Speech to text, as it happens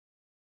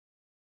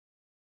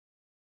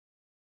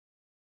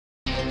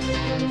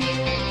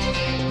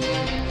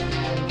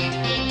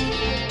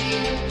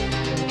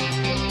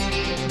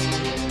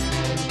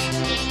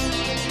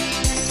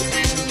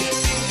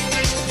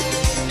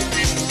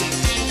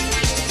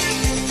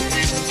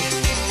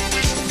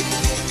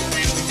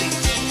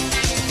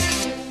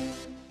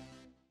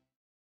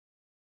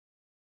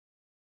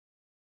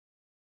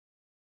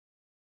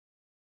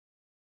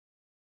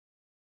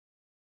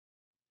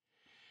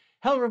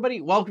Hello everybody,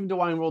 welcome to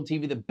Wine World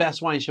TV, the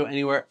best wine show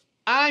anywhere.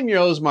 I'm your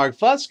host, Mark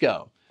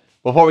Fusco.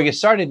 Before we get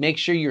started, make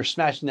sure you're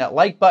smashing that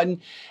like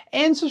button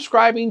and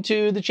subscribing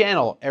to the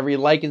channel. Every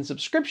like and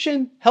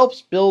subscription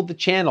helps build the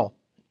channel.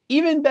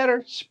 Even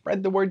better,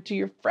 spread the word to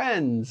your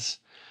friends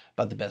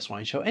about the best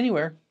wine show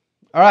anywhere.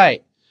 All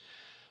right,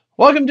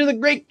 welcome to the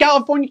Great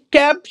California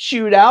Cab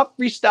Shootout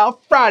Freestyle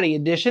Friday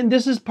edition.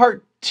 This is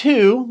part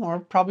 2, or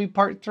probably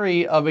part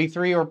 3 of a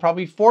 3 or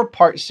probably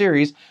 4-part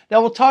series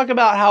that will talk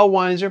about how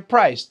wines are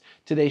priced.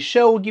 Today's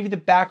show will give you the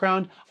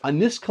background on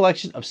this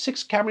collection of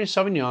 6 Cabernet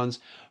Sauvignons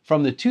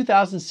from the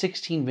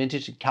 2016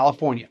 vintage in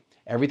California.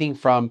 Everything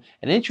from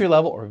an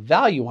entry-level or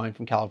value wine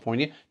from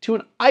California to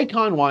an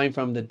icon wine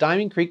from the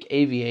Diamond Creek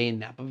AVA in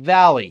Napa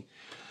Valley.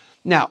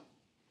 Now,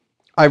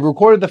 I've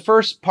recorded the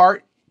first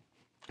part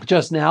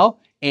just now,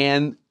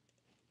 and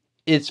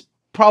it's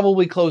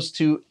probably close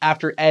to,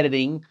 after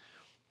editing,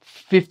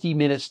 50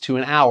 minutes to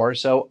an hour.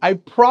 So I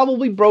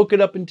probably broke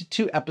it up into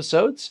 2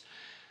 episodes.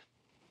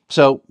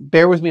 So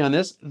bear with me on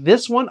this.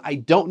 This one, I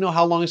don't know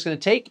how long it's going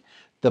to take.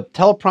 The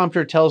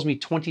teleprompter tells me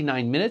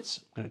 29 minutes.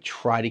 I'm going to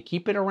try to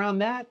keep it around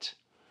that.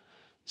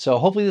 So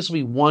hopefully this will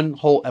be one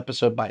whole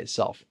episode by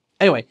itself.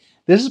 Anyway,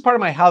 this is part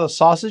of my How the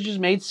Sausage is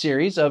Made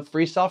series of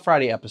Freestyle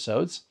Friday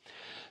episodes.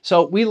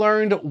 So we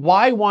learned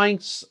why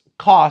wines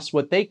cost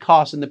what they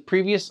cost in the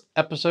previous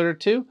episode or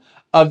 2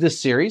 of this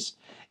series.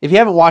 If you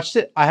haven't watched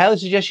it, I highly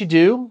suggest you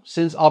do,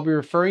 since I'll be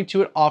referring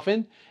to it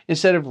often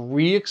instead of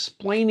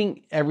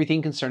re-explaining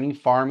everything concerning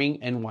farming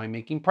and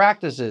winemaking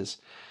practices.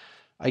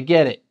 I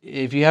get it.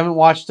 If you haven't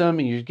watched them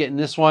and you're getting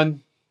this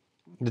one,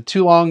 the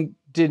too long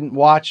didn't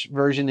watch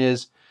version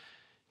is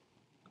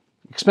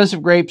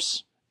expensive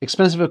grapes,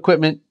 expensive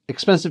equipment,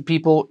 expensive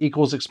people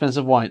equals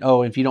expensive wine.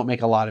 Oh, if you don't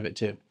make a lot of it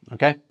too,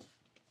 okay?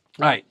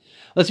 All right,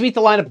 let's meet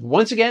the lineup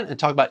once again and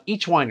talk about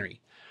each winery.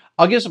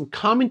 I'll give some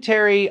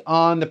commentary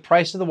on the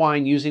price of the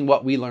wine using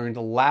what we learned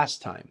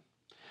last time.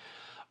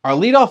 Our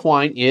leadoff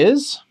wine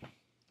is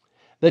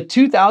the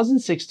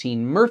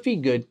 2016 Murphy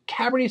Good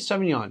Cabernet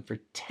Sauvignon for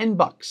 10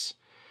 bucks.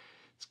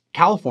 It's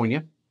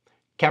California,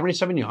 Cabernet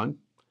Sauvignon.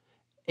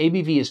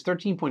 ABV is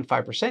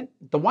 13.5%.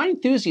 The Wine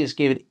Enthusiast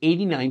gave it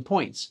 89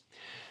 points.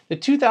 The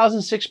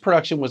 2006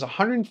 production was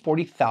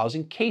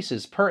 140,000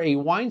 cases per a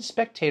Wine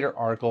Spectator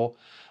article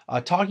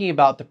talking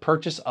about the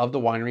purchase of the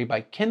winery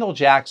by Kendall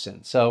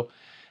Jackson. So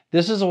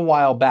this is a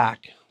while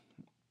back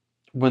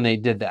when they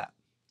did that.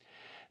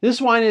 This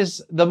wine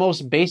is the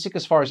most basic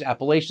as far as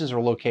appellations or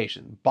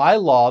location. By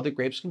law, the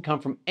grapes can come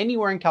from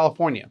anywhere in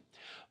California.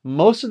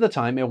 Most of the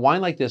time, a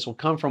wine like this will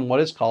come from what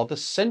is called the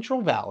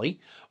Central Valley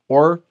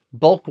or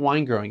bulk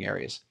wine growing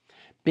areas.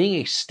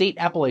 Being a state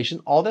appellation,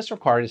 all that's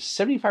required is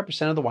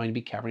 75% of the wine to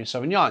be Cabernet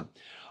Sauvignon.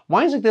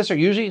 Wines like this are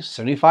usually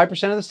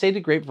 75% of the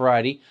stated grape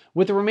variety,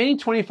 with the remaining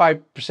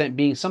 25%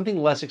 being something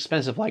less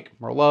expensive like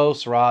Merlot,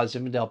 Syrah,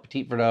 Zinfandel,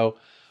 Petit Verdot,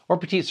 or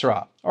Petit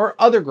Syrah, or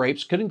other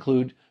grapes could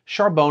include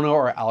Charbonneau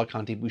or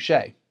Alicante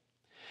Bouschet.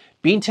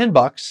 Being 10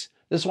 bucks,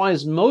 this wine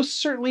is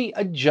most certainly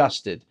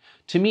adjusted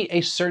to meet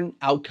a certain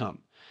outcome.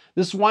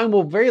 This wine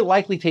will very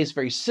likely taste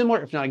very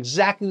similar, if not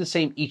exactly the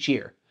same each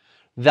year.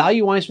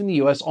 Value wines from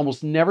the US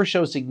almost never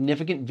show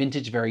significant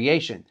vintage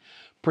variation,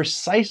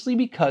 precisely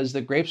because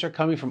the grapes are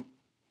coming from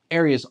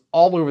areas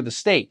all over the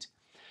state.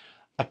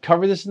 I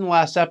covered this in the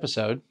last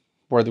episode,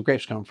 where the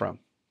grapes come from.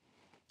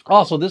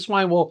 Also, this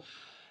wine will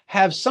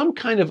have some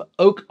kind of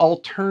oak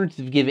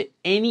alternative to give it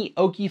any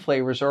oaky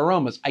flavors or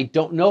aromas. I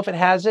don't know if it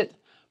has it,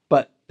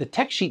 but the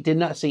text sheet did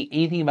not say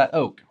anything about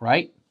oak,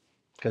 right?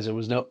 Because there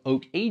was no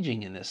oak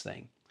aging in this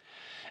thing.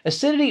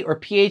 Acidity or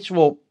pH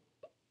will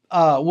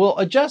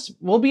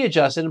be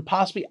adjusted, and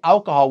possibly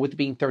alcohol, with it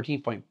being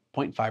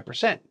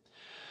 13.5%.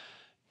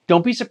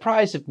 Don't be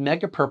surprised if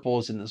Mega Purple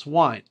is in this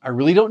wine. I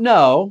really don't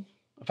know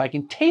if I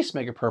can taste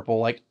Mega Purple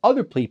like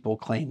other people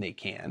claim they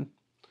can.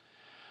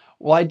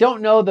 Well, I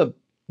don't know the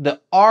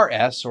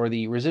RS, or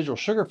the residual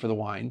sugar, for the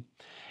wine.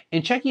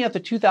 In checking out the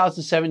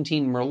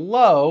 2017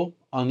 Merlot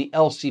on the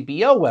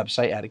LCBO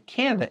website out of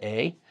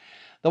Canada,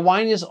 the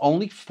wine is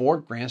only 4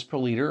 grams per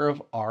liter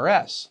of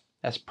RS.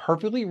 That's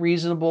perfectly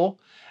reasonable,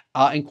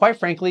 and quite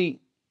frankly,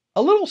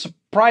 a little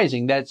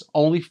surprising that it's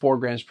only 4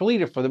 grams per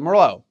liter for the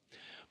Merlot.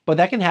 But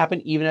that can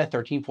happen even at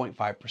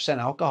 13.5%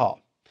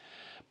 alcohol.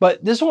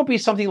 But this won't be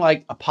something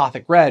like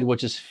Apothic Red,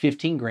 which is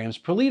 15 grams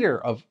per liter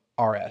of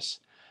RS.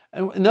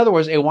 In other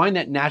words, a wine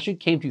that naturally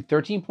came to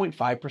 13.5%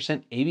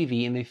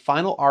 ABV and a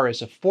final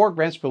RS of 4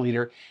 grams per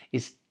liter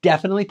is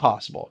definitely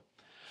possible.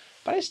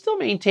 But I still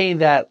maintain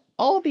that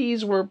all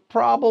these were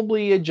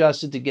probably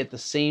adjusted to get the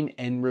same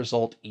end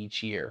result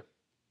each year.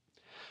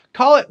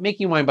 Call it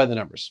making wine by the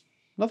numbers.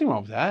 Nothing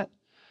wrong with that.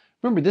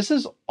 Remember, this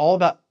is all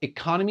about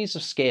economies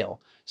of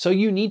scale, so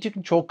you need to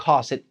control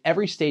costs at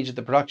every stage of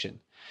the production.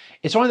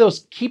 It's one of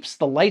those keeps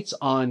the lights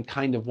on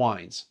kind of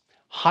wines.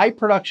 High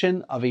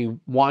production of a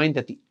wine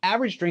that the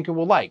average drinker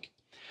will like.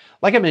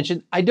 Like I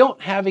mentioned, I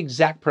don't have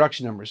exact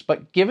production numbers,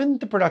 but given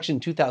the production in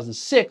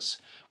 2006,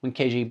 when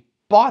KJ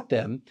bought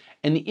them,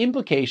 and the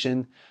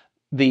implication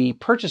the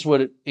purchase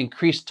would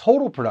increase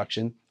total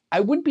production, I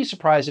wouldn't be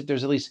surprised if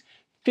there's at least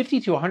 50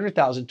 to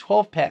 100,000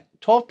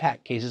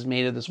 12-pack cases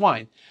made of this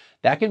wine.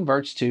 That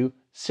converts to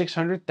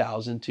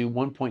 600,000 to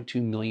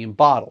 1.2 million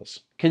bottles.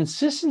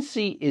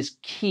 Consistency is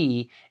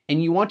key,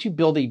 and you want to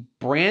build a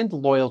brand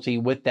loyalty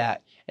with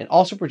that and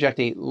also project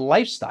a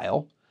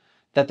lifestyle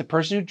that the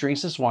person who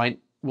drinks this wine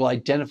will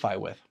identify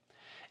with.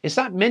 It's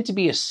not meant to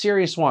be a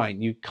serious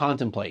wine you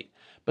contemplate,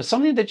 but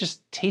something that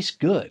just tastes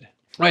good.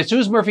 All right, so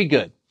who's Murphy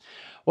Good?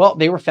 Well,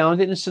 they were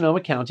founded in Sonoma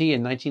County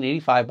in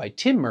 1985 by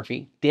Tim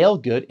Murphy, Dale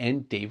Good,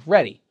 and Dave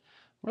Reddy.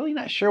 Really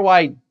not sure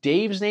why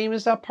Dave's name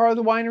is not part of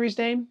the winery's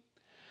name.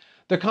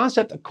 Their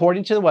concept,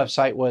 according to the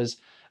website, was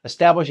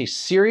establish a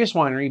serious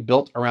winery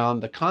built around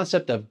the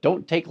concept of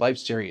don't take life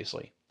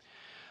seriously.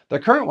 The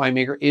current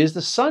winemaker is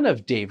the son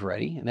of Dave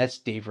Reddy, and that's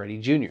Dave Reddy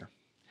Jr.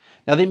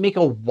 Now, they make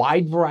a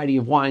wide variety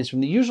of wines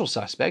from the usual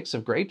suspects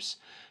of grapes,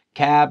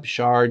 Cab,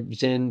 Chard,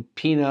 Zin,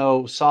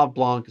 Pinot, Sauv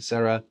Blanc,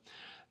 etc.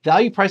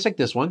 Value price like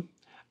this one,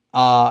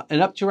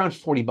 and up to around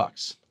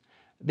 $40.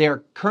 They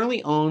are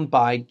currently owned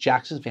by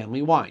Jackson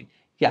Family Wine.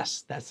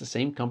 Yes, that's the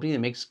same company that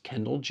makes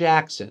Kendall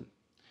Jackson.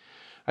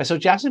 All right, so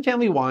Jackson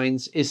Family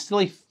Wines is still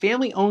a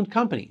family-owned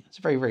company. It's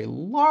a very, very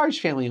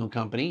large family-owned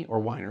company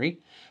or winery,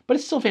 but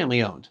it's still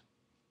family-owned.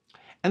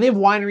 And they have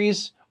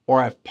wineries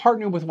or have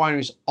partnered with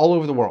wineries all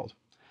over the world.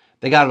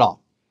 They got it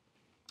all.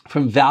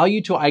 From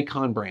value to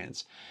icon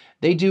brands.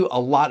 They do a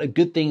lot of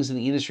good things in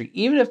the industry,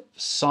 even if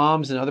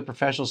somms and other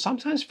professionals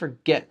sometimes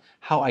forget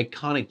how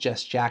iconic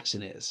Jess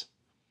Jackson is.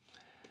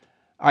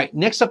 All right,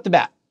 next up the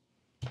bat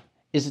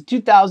is the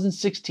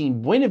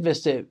 2016 Buena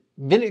Vista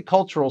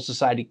Viticultural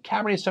Society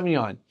Cabernet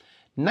Sauvignon,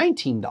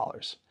 $19.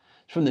 It's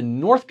from the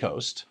North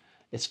Coast.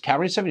 It's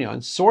Cabernet Sauvignon,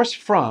 sourced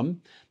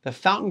from the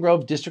Fountain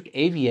Grove District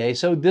AVA.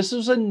 So this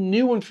was a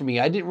new one for me.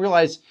 I didn't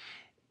realize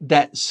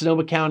that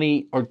Sonoma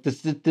County or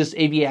this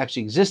AVA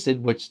actually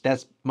existed, which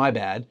that's my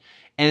bad,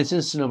 and it's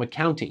in Sonoma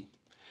County.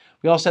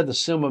 We also have the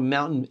Sonoma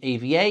Mountain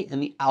AVA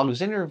and the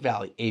Alexander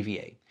Valley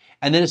AVA.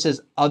 And then it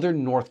says other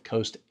North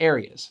Coast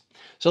areas.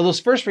 So those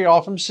first three are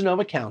all from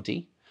Sonoma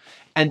County.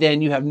 And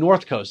then you have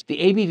North Coast. The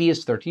ABV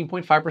is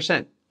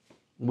 13.5%.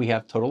 We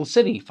have total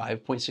acidity,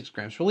 5.6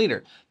 grams per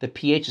liter. The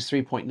pH is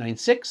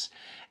 3.96.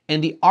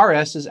 And the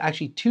RS is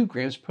actually 2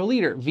 grams per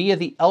liter via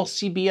the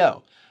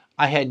LCBO.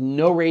 I had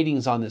no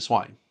ratings on this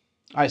wine.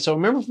 All right, so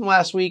remember from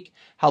last week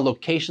how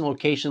location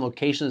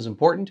is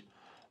important?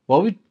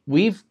 Well,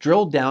 we've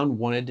drilled down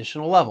one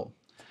additional level.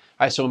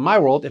 All right, so in my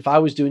world, if I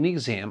was doing the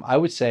exam, I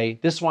would say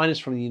this wine is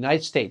from the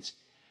United States,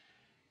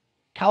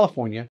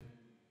 California,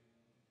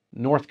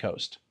 North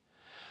Coast.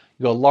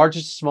 You go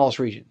largest to smallest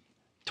region.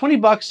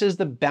 $20 is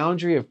the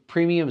boundary of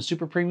premium and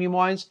super premium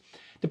wines.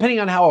 Depending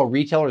on how a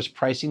retailer is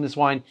pricing this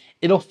wine,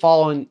 it'll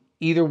fall in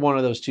either one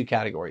of those two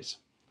categories.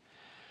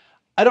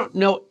 I don't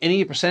know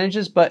any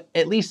percentages, but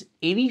at least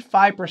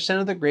 85%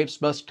 of the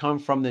grapes must come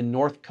from the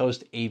North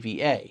Coast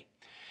AVA,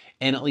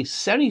 and at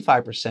least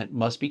 75%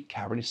 must be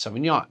Cabernet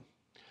Sauvignon.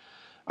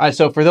 All right,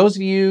 so for those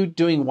of you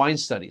doing wine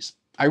studies,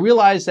 I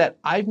realize that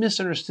I've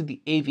misunderstood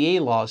the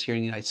AVA laws here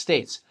in the United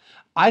States.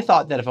 I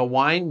thought that if a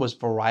wine was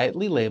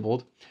varietally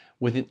labeled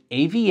with an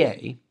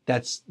AVA,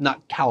 that's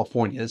not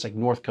California, that's like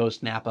North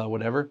Coast, Napa,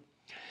 whatever,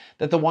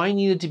 that the wine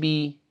needed to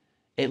be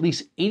at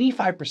least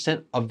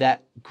 85% of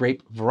that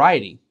grape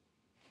variety.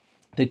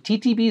 The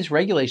TTB's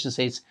regulation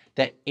states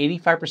that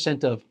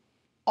 85% of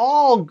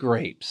all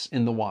grapes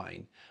in the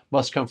wine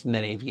must come from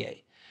that AVA.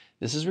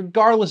 This is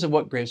regardless of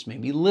what grapes may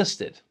be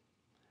listed,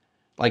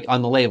 like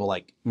on the label,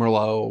 like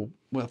Merlot,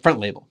 well, front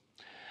label.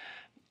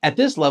 At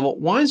this level,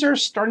 wines are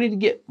starting to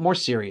get more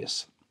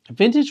serious.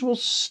 Vintage will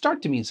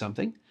start to mean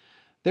something.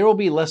 There will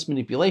be less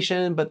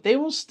manipulation, but they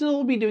will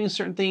still be doing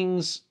certain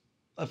things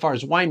as far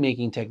as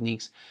winemaking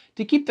techniques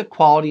to keep the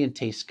quality and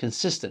taste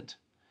consistent.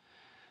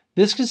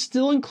 This can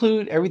still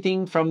include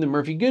everything from the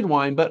Murphy Good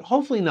wine, but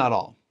hopefully not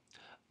all.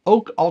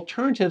 Oak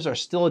alternatives are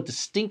still a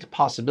distinct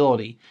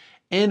possibility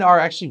and are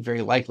actually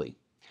very likely.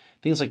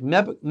 Things like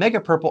Mega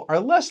Purple are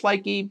less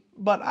likely,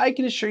 but I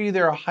can assure you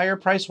there are higher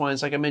priced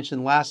wines, like I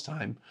mentioned last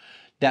time,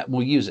 that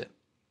will use it.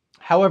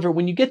 However,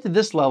 when you get to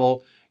this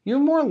level, you're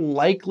more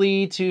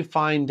likely to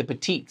find the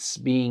petites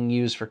being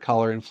used for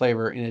color and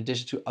flavor in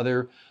addition to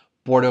other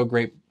Bordeaux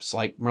grapes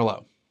like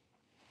Merlot.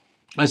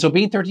 And so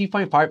being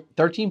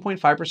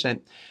 13.5%,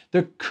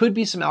 there could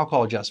be some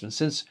alcohol adjustments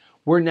since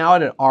we're now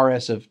at an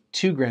RS of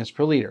 2 grams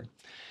per liter.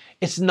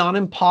 It's not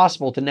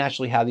impossible to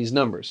naturally have these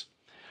numbers.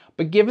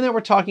 But given that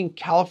we're talking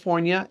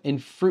California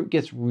and fruit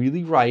gets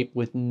really ripe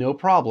with no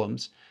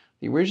problems,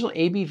 the original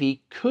ABV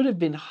could have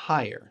been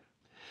higher.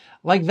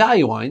 Like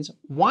value wines,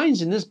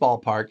 wines in this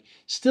ballpark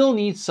still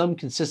need some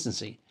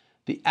consistency.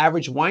 The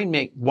average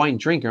wine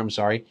drinker,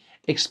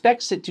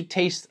 expects it to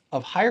taste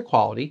of higher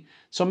quality,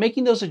 so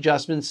making those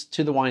adjustments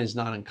to the wine is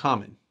not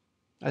uncommon.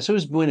 So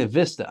is Buena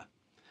Vista.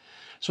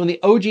 So in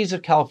the OGs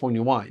of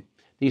California wine,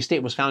 the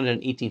estate was founded in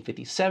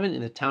 1857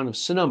 in the town of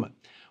Sonoma.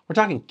 We're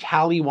talking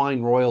Cali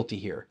wine royalty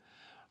here.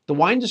 The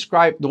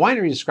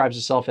winery describes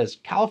itself as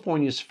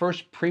California's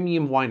first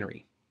premium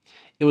winery.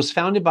 It was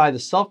founded by the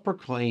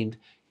self-proclaimed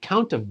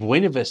Count of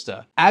Buena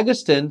Vista,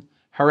 Agustin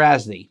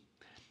Harazdi.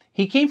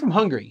 He came from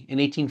Hungary in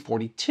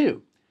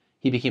 1842.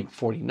 He became a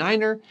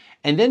 49er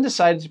and then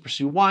decided to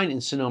pursue wine in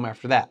Sonoma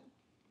after that.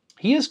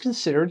 He is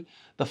considered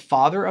the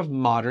father of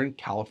modern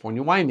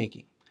California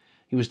winemaking.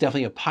 He was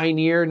definitely a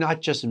pioneer,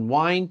 not just in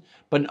wine,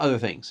 but in other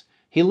things.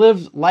 He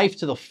lived life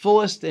to the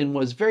fullest and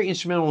was very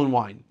instrumental in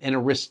wine and a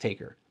risk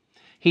taker.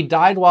 He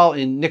died while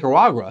in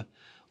Nicaragua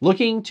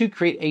looking to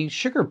create a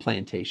sugar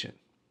plantation.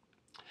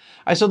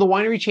 So the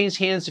winery changed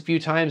hands a few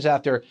times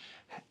after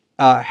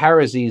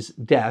Harazdi's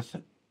death.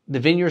 The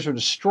vineyards were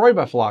destroyed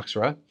by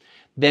phylloxera.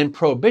 Then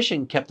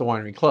Prohibition kept the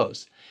winery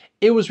closed.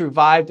 It was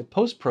revived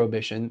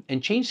post-Prohibition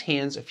and changed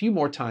hands a few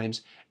more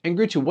times and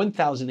grew to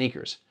 1,000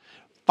 acres.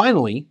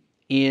 Finally,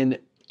 in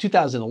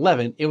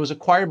 2011, it was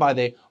acquired by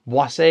the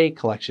Boisset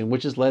collection,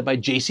 which is led by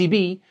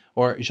JCB,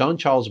 or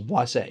Jean-Charles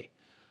Boisset.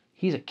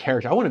 He's a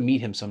character. I want to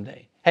meet him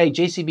someday. Hey,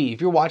 JCB,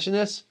 if you're watching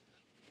this,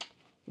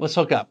 let's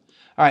hook up.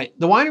 All right,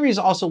 the winery is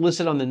also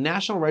listed on the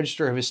National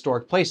Register of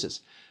Historic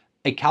Places,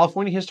 a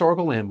California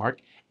historical landmark,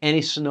 and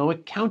a Sonoma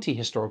County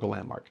historical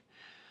landmark.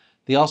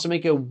 They also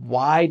make a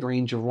wide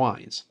range of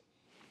wines.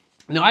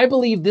 Now, I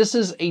believe this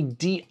is a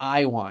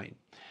DI wine.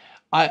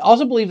 I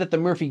also believe that the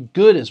Murphy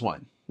Good is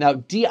one. Now,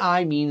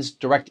 DI means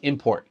direct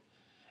import.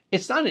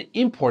 It's not an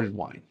imported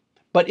wine,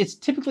 but it's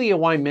typically a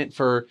wine meant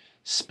for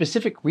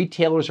specific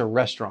retailers or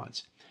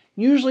restaurants,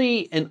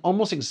 usually an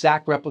almost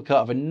exact replica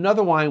of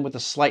another wine with a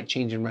slight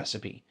change in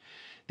recipe.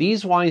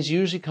 These wines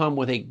usually come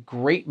with a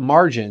great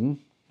margin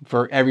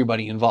for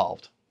everybody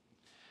involved.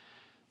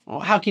 Well,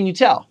 how can you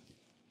tell?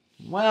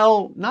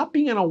 Well, not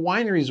being on a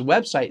winery's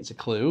website is a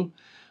clue,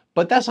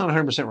 but that's not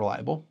 100%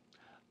 reliable.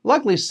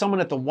 Luckily, someone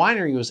at the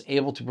winery was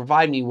able to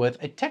provide me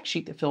with a text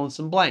sheet to fill in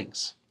some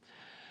blanks.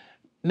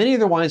 Many of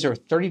their wines are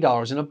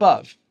 $30 and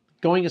above,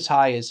 going as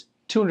high as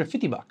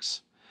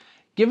 $250.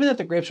 Given that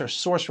the grapes are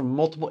sourced from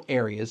multiple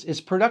areas,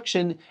 its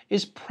production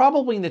is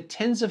probably in the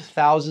tens of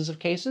thousands of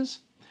cases.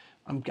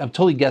 I'm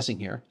totally guessing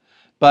here,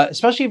 but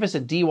especially if it's a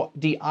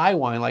DI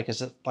wine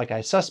like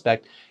I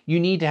suspect, you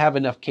need to have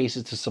enough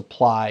cases to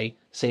supply,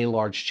 say,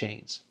 large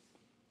chains.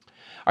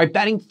 All right,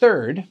 batting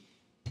third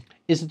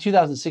is the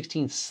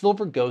 2016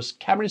 Silver Ghost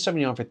Cabernet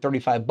Sauvignon for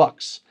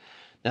 $35.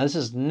 Now this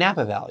is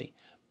Napa Valley,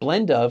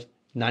 blend of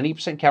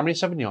 90% Cabernet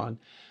Sauvignon,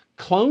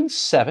 Clone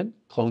 7,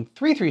 Clone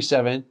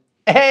 337.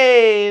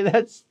 Hey,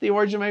 that's the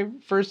origin of my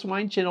first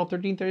wine channel,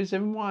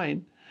 1337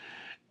 Wine.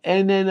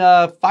 And then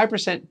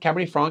 5%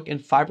 Cabernet Franc and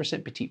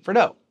 5% Petit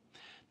Verdot.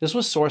 This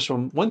was sourced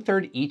from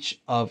 1/3 each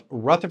of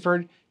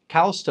Rutherford,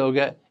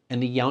 Calistoga,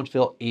 and the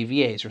Yountville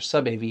AVAs, or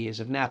sub-AVAs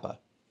of Napa.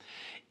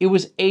 It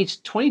was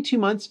aged 22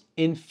 months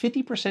in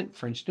 50%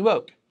 French New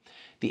Oak.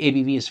 The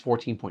ABV is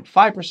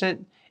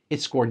 14.5%.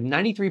 It scored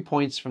 93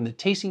 points from the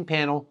tasting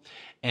panel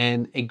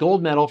and a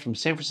gold medal from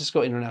San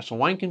Francisco International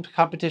Wine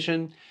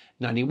Competition,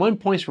 91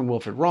 points from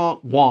Wilfred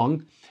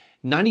Wong,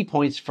 90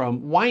 points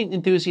from Wine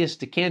Enthusiast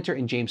Decanter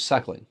and James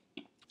Suckling.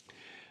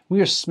 We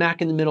are smack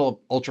in the middle of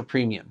ultra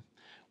premium.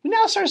 We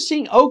now start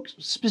seeing oak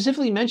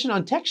specifically mentioned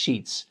on text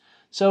sheets.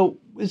 So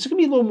it's going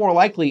to be a little more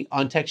likely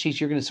on text sheets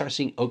you're going to start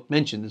seeing oak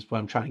mentioned, is what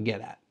I'm trying to get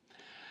at.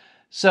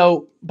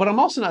 So, but I'm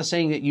also not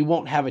saying that you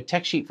won't have a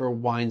text sheet for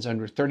wines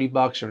under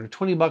 $30 or under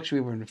 $20 or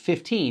even under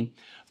 $15,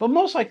 but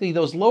most likely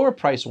those lower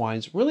price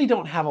wines really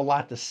don't have a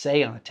lot to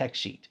say on a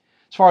text sheet,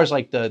 as far as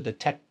like the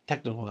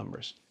technical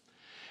numbers.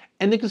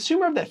 And the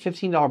consumer of that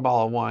 $15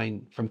 bottle of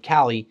wine from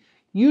Cali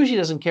usually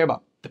doesn't care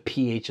about the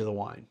pH of the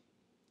wine.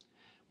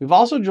 We've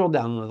also drilled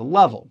down another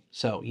level.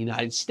 So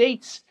United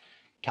States,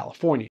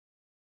 California,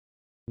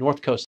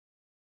 North Coast,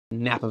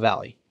 Napa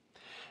Valley.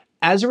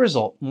 As a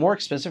result, more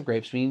expensive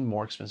grapes mean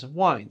more expensive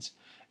wines.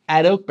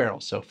 Add oak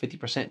barrels, so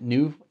 50%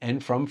 new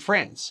and from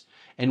France.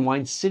 And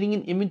wine sitting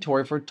in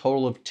inventory for a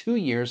total of 2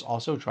 years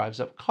also drives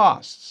up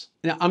costs.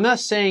 Now, I'm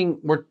not saying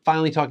we're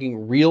finally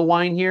talking real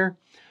wine here,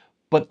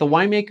 but the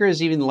winemaker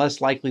is even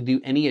less likely to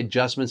do any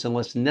adjustments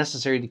unless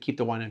necessary to keep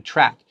the wine on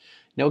track.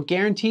 No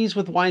guarantees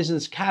with wines in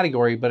this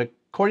category, but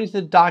according to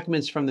the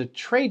documents from the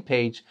trade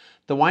page,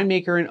 the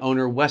winemaker and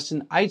owner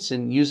Weston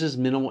Eidson uses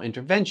minimal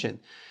intervention.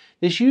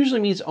 This usually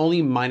means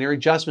only minor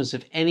adjustments,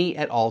 if any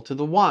at all, to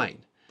the wine.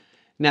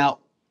 Now,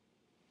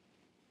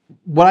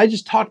 what I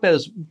just talked about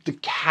is the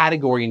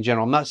category in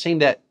general. I'm not saying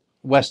that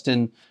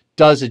Weston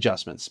does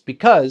adjustments,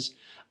 because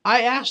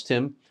I asked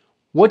him,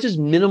 what does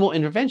minimal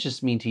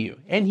interventions mean to you?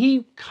 And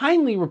he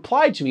kindly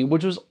replied to me,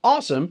 which was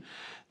awesome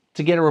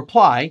to get a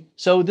reply.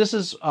 So this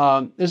is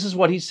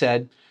what he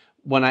said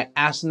when I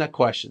asked him that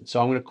question.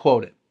 So I'm going to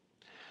quote it.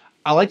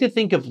 I like to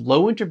think of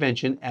low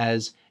intervention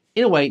as,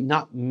 in a way,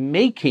 not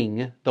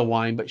making the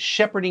wine, but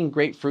shepherding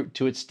grapefruit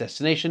to its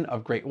destination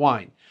of great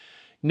wine.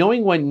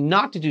 Knowing when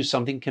not to do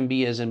something can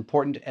be as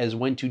important as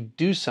when to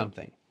do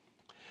something.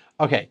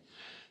 Okay,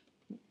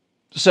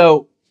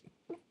 so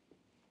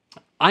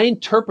I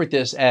interpret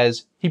this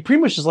as he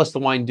pretty much just lets the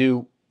wine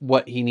do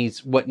what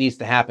needs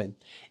to happen.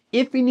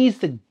 If he needs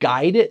to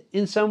guide it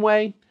in some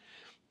way,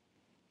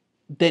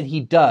 then he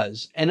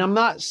does. And I'm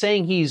not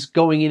saying he's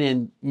going in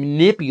and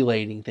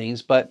manipulating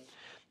things, but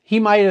he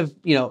might have,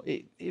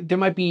 there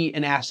might be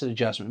an acid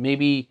adjustment.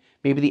 Maybe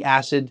the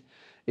acid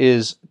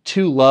is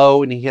too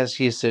low and he has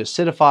to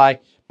acidify,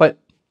 but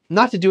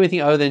not to do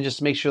anything other than just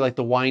to make sure like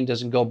the wine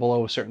doesn't go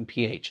below a certain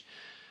pH.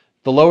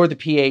 The lower the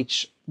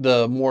pH,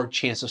 the more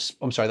chance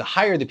of, the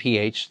higher the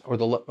pH or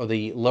the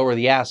lower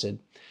the acid,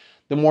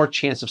 the more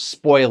chance of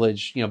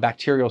spoilage,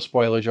 bacterial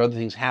spoilage or other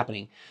things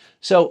happening.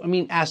 So, I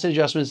mean, acid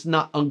adjustment is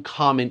not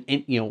uncommon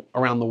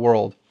around the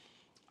world.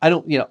 I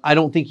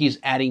don't think he's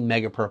adding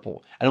mega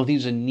purple. I don't think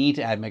there's a need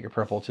to add mega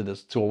purple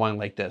to a wine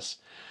like this.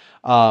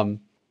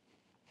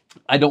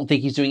 I don't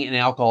think he's doing it in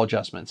alcohol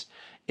adjustments.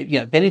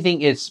 If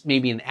anything, it's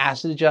maybe an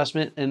acid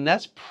adjustment, and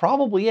that's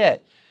probably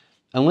it.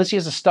 Unless he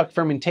has a stuck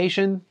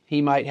fermentation,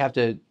 he might have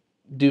to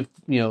do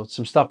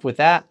some stuff with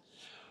that.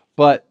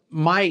 But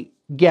my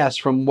guess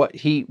from what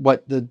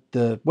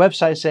the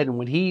website said and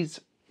what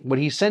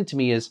he sent to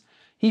me is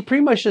he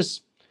pretty much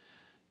just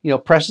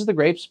presses the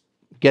grapes,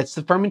 gets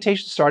the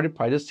fermentation started,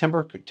 probably does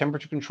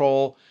temperature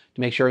control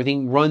to make sure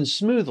everything runs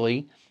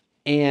smoothly,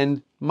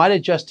 and might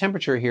adjust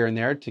temperature here and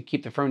there to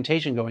keep the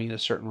fermentation going at a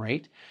certain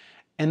rate.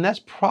 And that's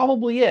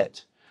probably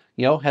it.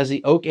 Has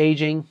the oak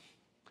aging,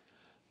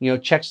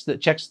 checks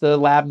the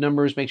lab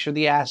numbers, make sure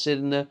the acid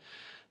and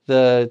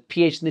the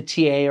pH and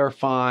the TA are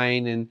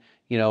fine, and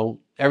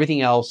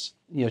everything else,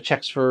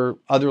 checks for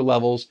other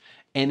levels.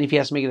 And if he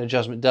has to make an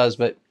adjustment, does.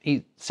 But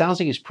he sounds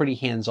like he's pretty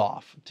hands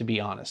off, to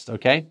be honest.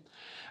 Okay.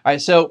 All right.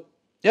 So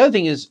the other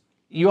thing is,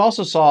 you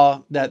also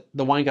saw that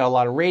the wine got a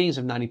lot of ratings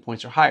of 90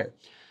 points or higher.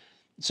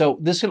 So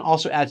this can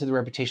also add to the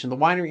reputation of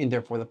the winery and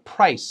therefore the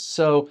price.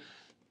 So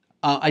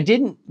I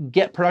didn't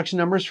get production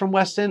numbers from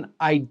Weston.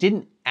 I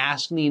didn't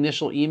ask in the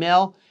initial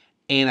email,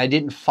 and I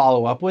didn't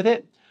follow up with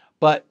it.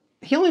 But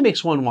he only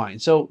makes one wine.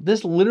 So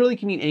this literally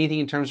can mean anything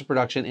in terms of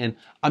production, and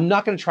I'm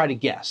not going to try to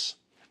guess.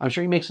 I'm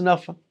sure he makes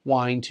enough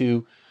wine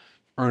to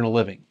earn a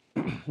living.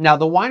 Now,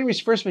 the winery's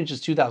first vintage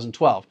is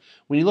 2012.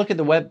 When you look at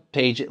the web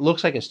page, it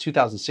looks like it's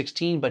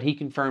 2016, but he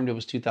confirmed it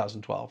was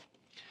 2012.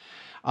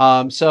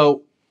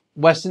 So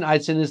Weston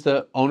Eidson is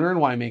the owner and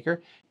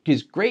winemaker.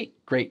 His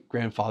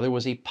great-great-grandfather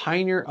was a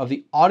pioneer of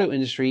the auto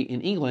industry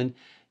in England,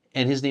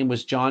 and his name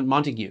was John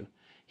Montague.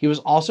 He was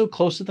also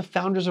close to the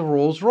founders of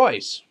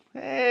Rolls-Royce.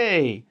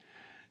 Hey!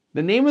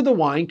 The name of the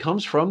wine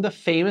comes from the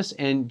famous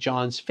and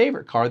John's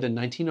favorite car, the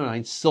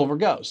 1909 Silver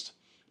Ghost.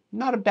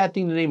 Not a bad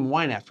thing to name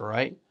wine after,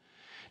 right?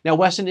 Now,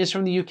 Weston is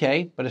from the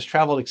UK, but has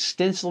traveled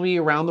extensively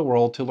around the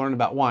world to learn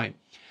about wine.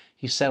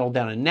 He settled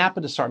down in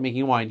Napa to start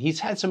making wine. He's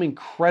had some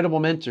incredible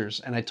mentors,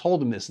 and I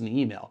told him this in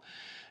the email.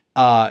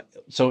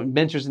 So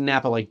mentors in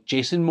Napa like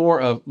Jason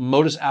Moore of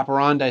Modus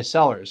Operandi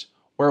Cellars,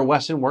 where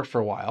Weston worked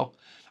for a while,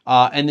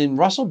 and then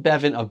Russell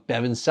Bevan of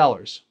Bevan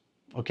Cellars.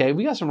 Okay,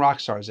 we got some rock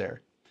stars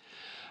there.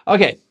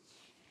 Okay,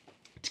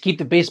 to keep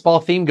the baseball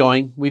theme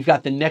going, we've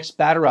got the next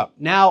batter up.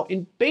 Now,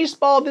 in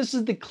baseball, this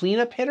is the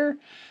cleanup hitter,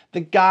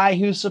 the guy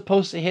who's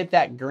supposed to hit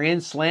that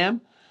grand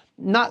slam.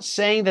 Not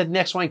saying that the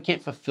next wine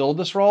can't fulfill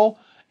this role.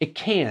 It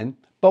can,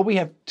 but we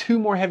have two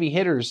more heavy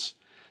hitters.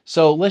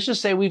 So let's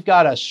just say we've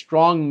got a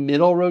strong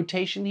middle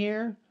rotation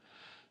here.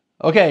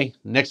 Okay,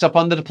 next up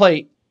on the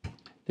plate,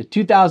 the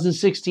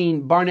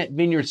 2016 Barnett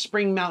Vineyard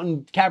Spring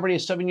Mountain Cabernet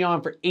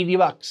Sauvignon for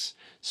 $80.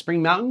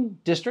 Spring Mountain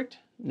District,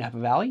 Napa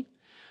Valley.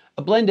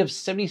 A blend of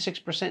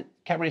 76%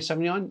 Cabernet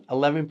Sauvignon,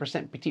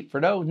 11% Petit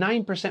Verdot,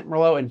 9%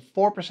 Merlot, and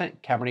 4%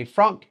 Cabernet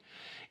Franc.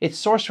 It's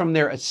sourced from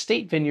their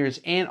estate vineyards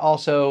and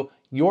also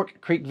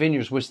York Creek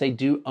Vineyards, which they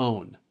do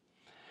own.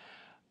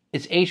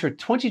 It's aged for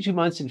 22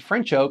 months in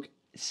French oak,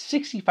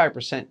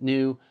 65%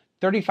 new,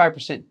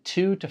 35%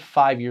 2 to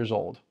 5 years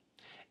old.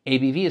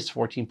 ABV is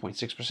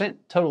 14.6%,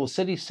 total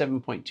acidity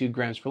 7.2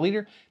 grams per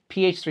liter,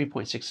 pH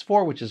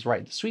 3.64, which is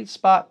right at the sweet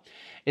spot.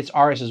 Its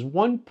RS is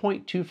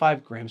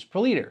 1.25 grams per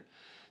liter.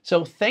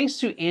 So thanks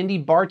to Andy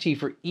Barty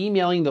for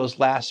emailing those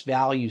last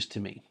values to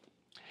me.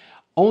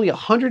 Only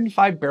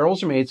 105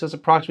 barrels are made, so it's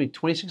approximately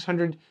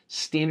 2,600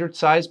 standard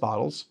size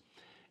bottles.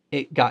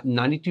 It got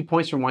 92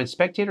 points from Wine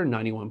Spectator,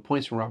 91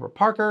 points from Robert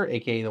Parker,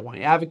 aka the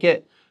Wine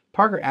Advocate.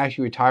 Parker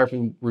actually retired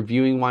from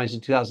reviewing wines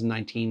in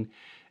 2019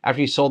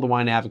 after he sold the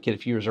Wine Advocate a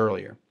few years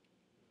earlier.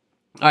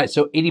 All right,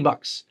 so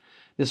 $80.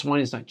 This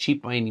wine is not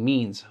cheap by any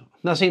means. I'm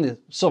not saying the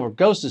Silver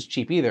Ghost is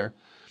cheap either.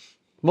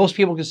 Most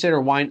people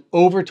consider wine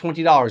over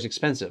 $20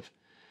 expensive.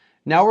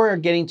 Now we're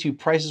getting to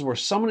prices where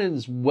someone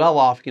is well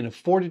off can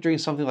afford to drink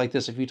something like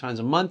this a few times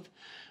a month,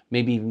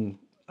 maybe even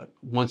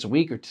once a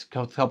week or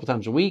a couple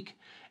times a week.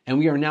 And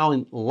we are now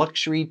in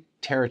luxury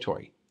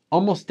territory,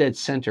 almost dead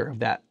center of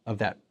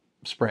that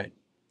spread.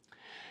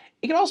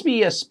 It can also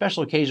be a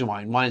special occasion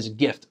wine. Wine is a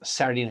gift, a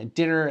Saturday night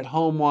dinner at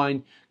home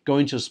wine,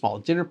 going to a small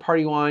dinner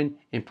party wine,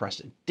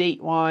 impressive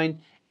date wine,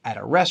 At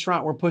a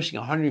restaurant, we're pushing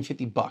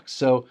 150 bucks,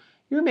 so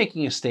you're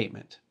making a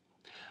statement.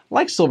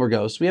 Like Silver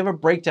Ghost, we have a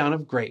breakdown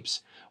of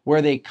grapes,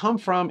 where they come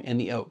from and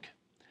the oak.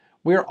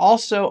 We're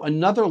also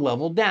another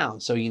level down,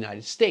 so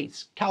United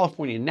States,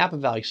 California, Napa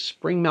Valley,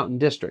 Spring Mountain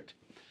District,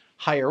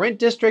 higher rent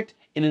district,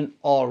 in an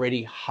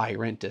already high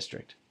rent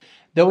district.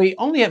 Though we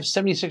only have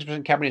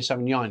 76% Cabernet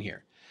Sauvignon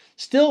here,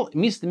 still it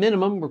meets the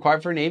minimum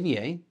required for an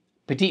AVA.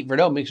 Petit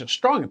Verdot makes a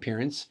strong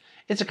appearance.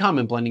 It's a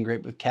common blending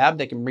grape with Cab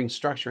that can bring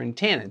structure and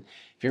tannin.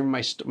 If you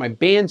remember my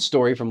band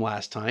story from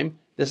last time,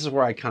 this is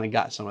where I kind of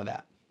got some of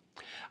that.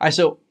 All right,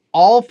 so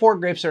all 4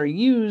 grapes that are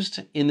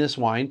used in this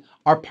wine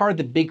are part of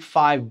the big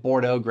 5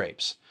 Bordeaux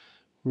grapes.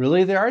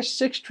 Really, there are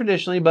 6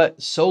 traditionally,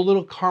 but so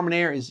little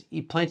Carmenere is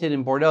planted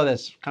in Bordeaux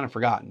that's kind of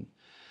forgotten.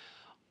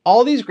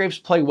 All these grapes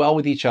play well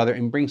with each other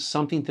and bring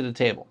something to the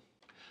table.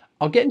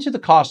 I'll get into the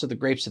cost of the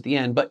grapes at the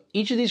end, but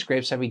each of these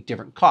grapes have a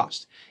different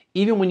cost,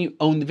 even when you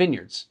own the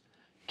vineyards.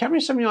 Cabernet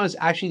Sauvignon is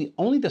actually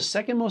only the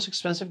second most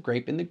expensive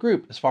grape in the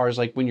group as far as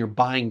like when you're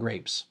buying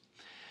grapes.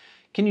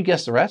 Can you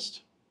guess the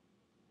rest?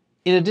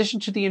 In addition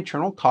to the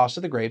internal cost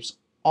of the grapes,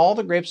 all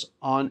the grapes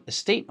on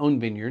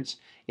estate-owned vineyards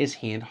is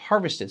hand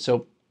harvested.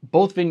 So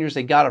both vineyards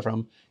they got it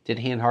from did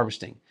hand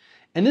harvesting.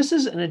 And this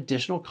is an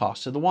additional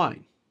cost to the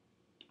wine.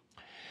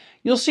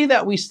 You'll see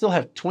that we still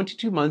have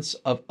 22 months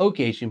of oak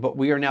aging, but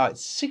we are now at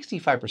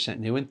 65%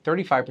 new and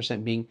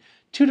 35% being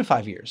 2 to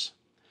 5 years.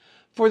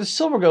 For the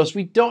Silver Ghost,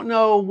 we don't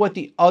know what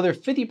the other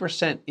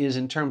 50% is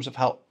in terms of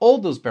how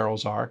old those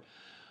barrels are,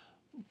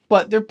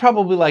 but they're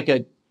probably like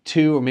a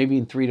 2 or maybe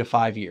in 3 to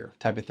 5 year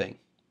type of thing.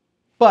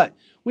 But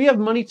we have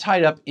money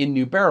tied up in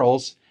new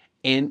barrels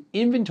and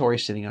inventory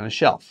sitting on a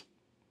shelf.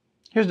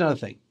 Here's another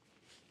thing.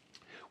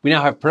 We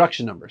now have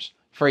production numbers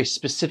for a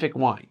specific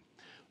wine.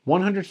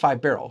 105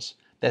 barrels.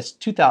 That's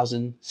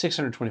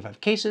 2,625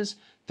 cases,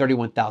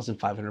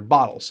 31,500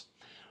 bottles.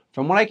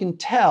 From what I can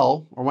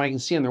tell, or what I can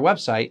see on their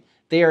website,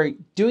 they are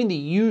doing the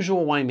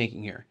usual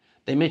winemaking here.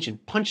 They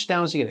mention punch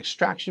downs to get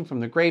extraction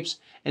from the grapes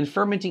and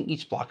fermenting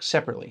each block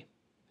separately.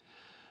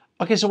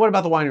 Okay, so what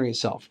about the winery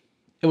itself?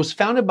 It was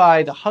founded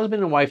by the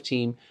husband and wife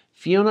team,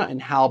 Fiona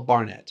and Hal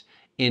Barnett,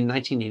 in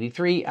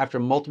 1983 after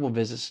multiple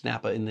visits to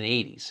Napa in the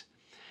 80s.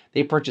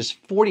 They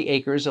purchased 40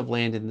 acres of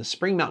land in the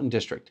Spring Mountain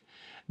District.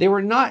 There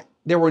were not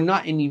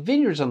any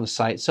vineyards on the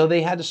site, so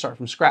they had to start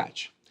from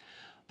scratch.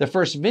 The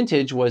first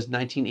vintage was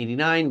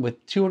 1989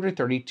 with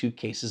 232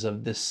 cases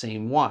of this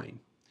same wine.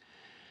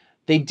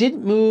 They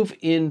didn't move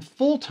in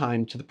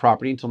full-time to the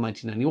property until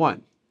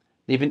 1991.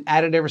 They've been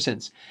at it ever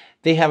since.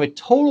 They have a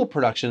total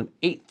production of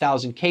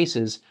 8,000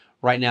 cases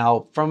right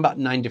now from about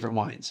 9 different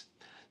wines.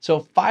 So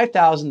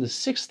 5,000 to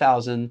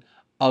 6,000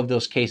 of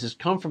those cases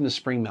come from the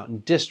Spring Mountain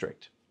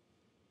District.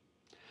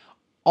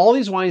 All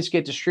these wines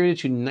get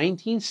distributed to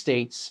 19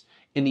 states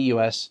in the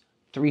US,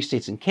 3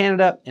 states in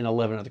Canada, and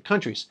 11 other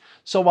countries.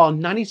 So while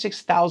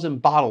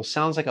 96,000 bottles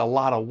sounds like a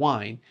lot of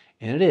wine,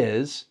 and it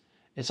is,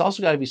 it's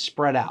also got to be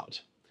spread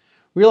out.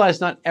 Realize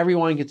not every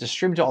wine gets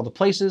distributed to all the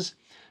places,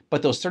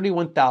 but those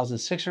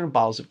 31,600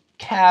 bottles of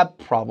Cab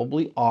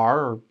probably are,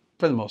 or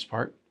for the most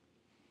part.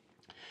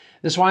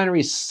 This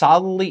winery is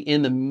solidly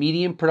in the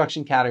medium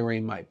production category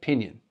in my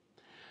opinion.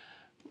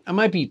 It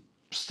might be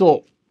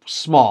still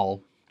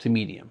small to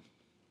medium.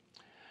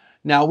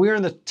 Now we're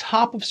on the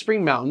top of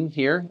Spring Mountain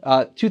here,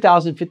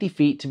 2,050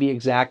 feet to be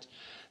exact.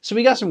 So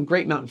we got some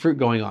great mountain fruit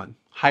going on,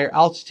 higher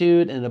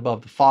altitude and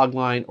above the fog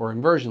line or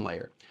inversion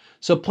layer.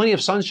 So plenty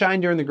of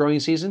sunshine during the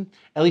growing season,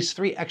 at least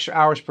 3 extra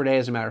hours per day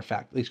as a matter of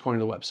fact, at least according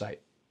to the website.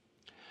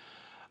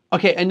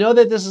 Okay, I know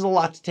that this is a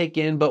lot to take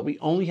in, but we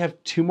only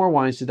have 2 more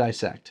wines to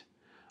dissect.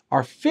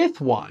 Our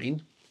 5th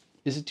wine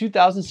is a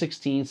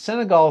 2016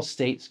 Senegal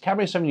States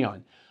Cabernet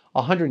Sauvignon,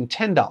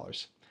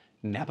 $110.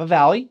 Napa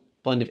Valley,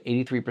 blend of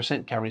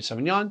 83% Cabernet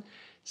Sauvignon,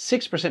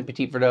 6%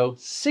 Petit Verdot,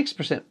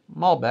 6%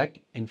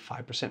 Malbec, and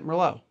 5%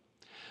 Merlot.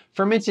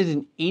 Fermented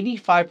in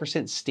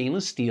 85%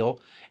 stainless steel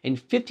and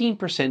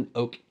 15%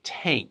 oak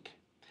tank.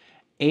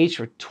 Aged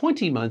for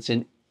 20 months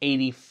in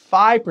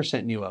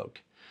 85% new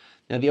oak.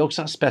 Now the oak's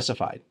not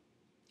specified.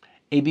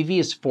 ABV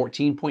is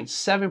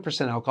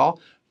 14.7% alcohol,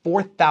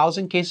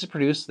 4,000 cases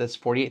produced, that's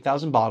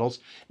 48,000 bottles.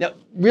 Now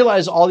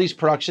realize all these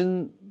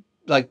production,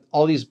 like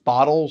all these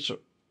bottles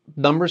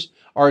numbers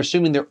are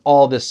assuming they're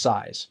all this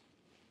size.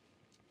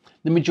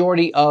 The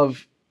majority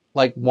of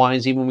like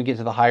wines, even when we get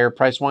to the higher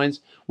price wines,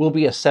 will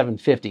be a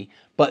 750,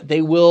 but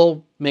they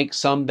will make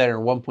some that are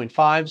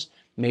 1.5s,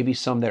 maybe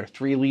some that are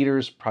 3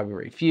 liters, probably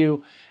very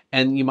few,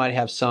 and you might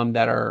have some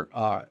that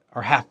are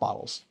half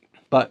bottles,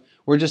 but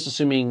we're just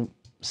assuming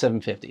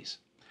 750s.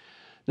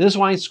 This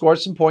wine scored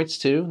some points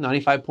too,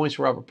 95 points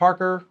for Robert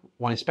Parker,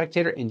 Wine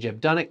Spectator, and Jeb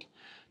Dunnick,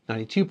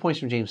 92 points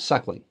from James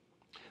Suckling.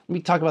 Let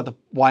me talk about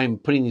why I'm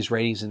putting these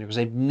ratings in there, because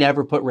I've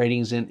never put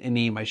ratings in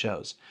any of my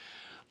shows.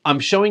 I'm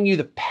showing you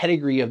the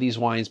pedigree of these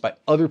wines by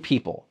other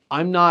people.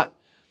 I'm kind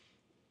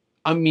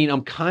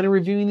of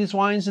reviewing these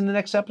wines in the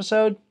next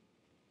episode,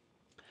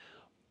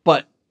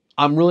 but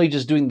I'm really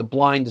just doing the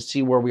blind to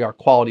see where we are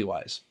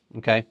quality-wise.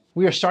 Okay,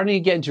 we are starting to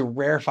get into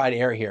rarefied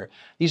air here.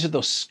 These are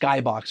those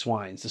skybox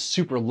wines, the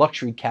super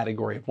luxury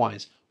category of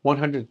wines,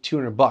 100 to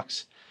 200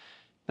 bucks.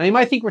 Now you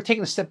might think we're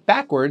taking a step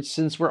backwards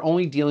since we're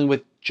only dealing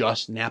with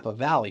just Napa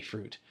Valley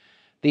fruit.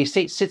 The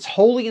estate sits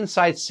wholly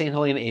inside St.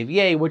 Helena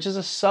AVA, which is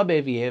a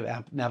sub-AVA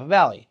of Napa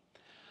Valley.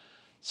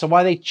 So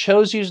why they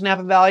chose to use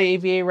Napa Valley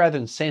AVA rather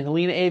than St.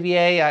 Helena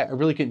AVA, I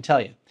really couldn't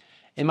tell you.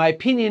 In my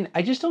opinion,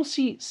 I just don't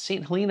see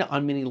St. Helena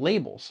on many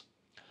labels.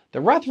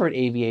 The Rutherford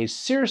AVA is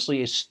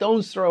seriously a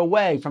stone's throw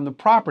away from the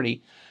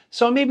property,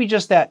 so it may be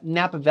just that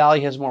Napa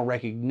Valley has more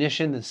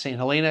recognition than St.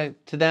 Helena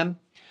to them.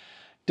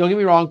 Don't get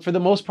me wrong, for the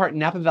most part,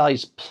 Napa Valley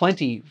is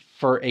plenty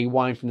for a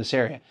wine from this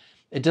area.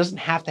 It doesn't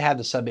have to have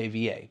the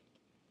sub-AVA.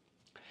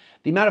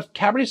 The amount of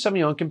Cabernet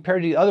Sauvignon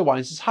compared to the other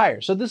wines is higher,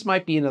 so this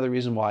might be another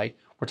reason why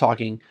we're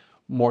talking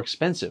more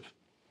expensive.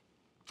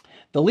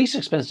 The least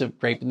expensive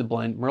grape in the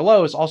blend,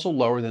 Merlot, is also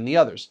lower than the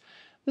others.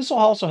 This will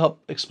also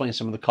help explain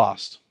some of the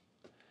cost.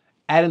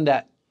 Add in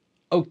that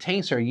oak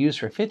tanks are used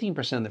for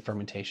 15% of the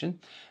fermentation.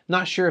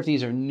 Not sure if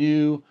these are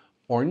new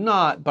or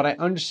not, but I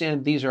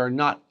understand these are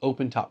not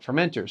open-top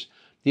fermenters.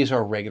 These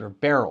are regular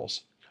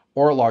barrels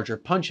or larger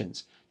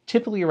puncheons,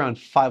 typically around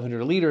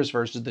 500 liters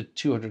versus the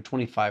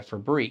 225 for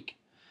barrique.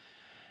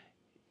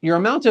 Your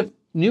amount of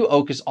new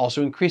oak is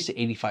also increased to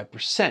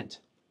 85%.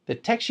 The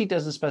text sheet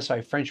doesn't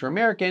specify French or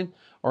American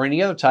or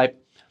any other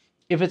type.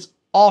 If it's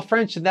all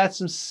French, then that's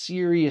some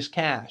serious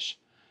cash.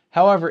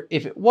 However,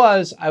 if it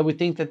was, I would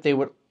think that they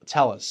would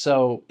tell us.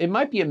 So it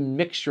might be a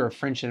mixture of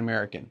French and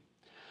American.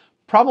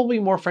 Probably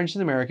more French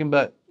than American,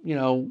 but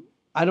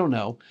I don't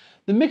know.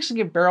 The mixing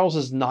of barrels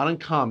is not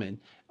uncommon.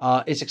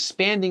 It's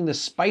expanding the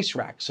spice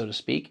rack, so to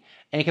speak,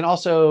 and it can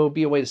also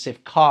be a way to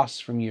save costs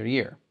from year to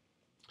year.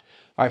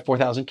 All right,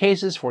 4,000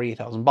 cases,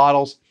 48,000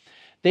 bottles.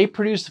 They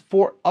produced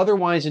 4 other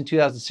wines in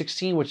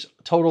 2016, which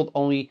totaled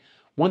only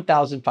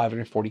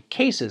 1,540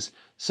 cases.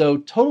 So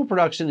total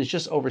production is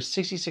just over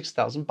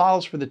 66,000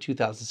 bottles for the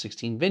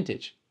 2016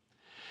 vintage.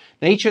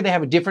 Now each year they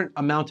have a different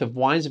amount of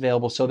wines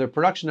available, so their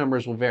production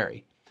numbers will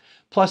vary.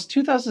 Plus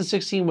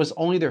 2016 was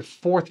only their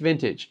 4th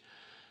vintage.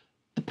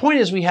 The point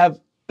is we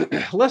have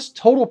less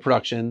total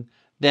production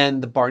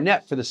than the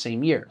Barnett for the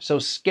same year, so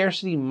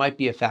scarcity might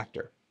be a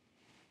factor.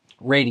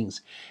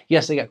 Ratings.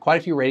 Yes, they got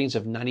quite a few ratings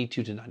of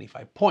 92 to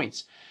 95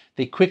 points.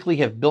 They quickly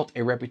have built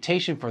a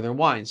reputation for their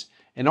wines.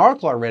 An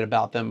article I read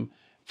about them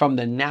from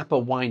the Napa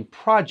Wine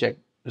Project,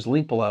 there's a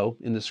link below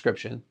in the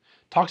description,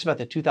 talks about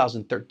the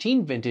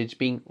 2013 vintage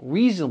being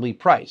reasonably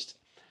priced.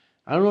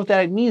 I don't know what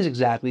that means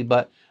exactly,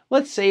 but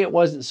let's say it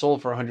wasn't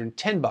sold for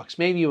 110 bucks.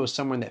 Maybe it was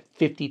somewhere in that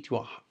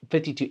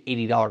 $50 to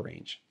 $80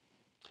 range.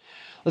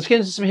 Let's get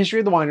into some history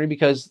of the winery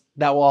because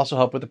that will also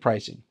help with the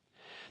pricing.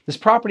 This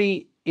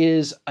property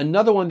is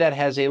another one that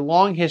has a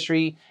long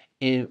history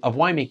of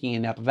winemaking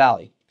in Napa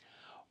Valley.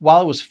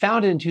 While it was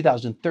founded in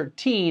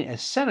 2013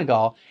 as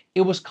Senegal,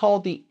 it was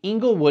called the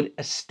Inglewood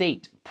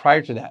Estate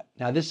prior to that.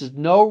 Now, this is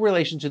no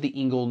relation to the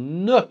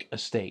Inglenook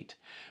Estate,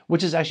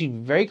 which is actually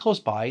very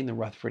close by in the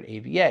Rutherford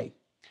AVA.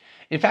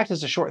 In fact,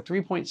 it's a short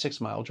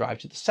 3.6-mile drive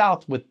to the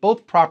south, with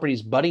both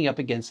properties butting up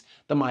against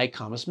the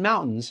Mayacamas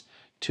Mountains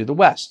to the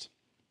west.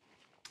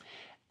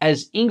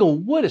 As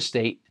Inglewood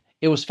Estate,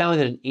 it was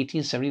founded in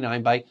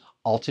 1879 by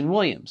Alton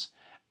Williams.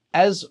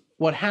 As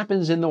what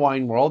happens in the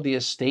wine world, the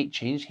estate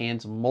changed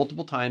hands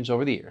multiple times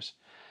over the years.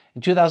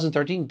 In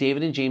 2013,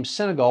 David and James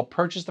Senegal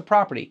purchased the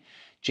property.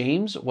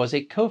 James was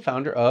a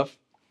co-founder of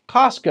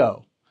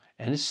Costco,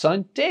 and his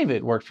son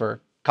David worked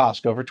for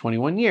Costco for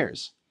 21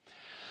 years.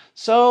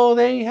 So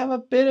they have a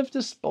bit of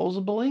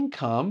disposable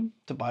income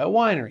to buy a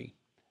winery.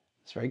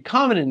 It's very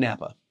common in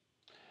Napa.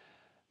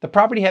 The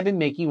property had been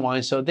making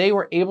wine, so they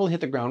were able to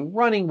hit the ground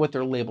running with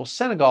their label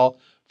Senegal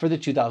for the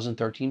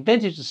 2013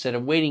 vintage instead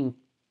of waiting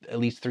at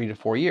least 3 to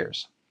 4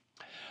 years.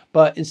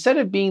 But instead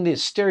of being the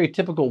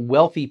stereotypical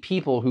wealthy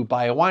people who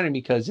buy a winery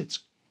because it's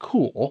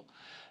cool,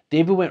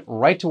 David went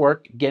right to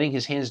work getting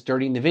his hands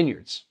dirty in the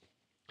vineyards.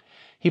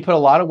 He put a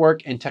lot of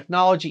work and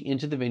technology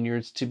into the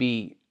vineyards to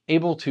be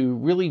able to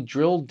really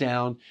drill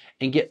down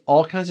and get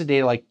all kinds of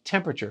data like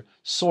temperature,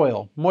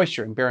 soil,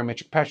 moisture, and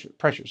barometric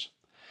pressures.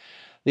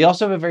 They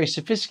also have a very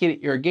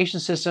sophisticated irrigation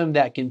system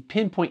that can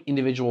pinpoint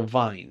individual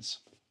vines.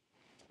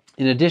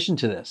 In addition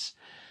to this,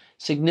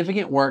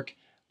 significant work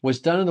was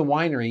done in the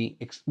winery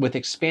with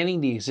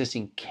expanding the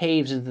existing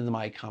caves into the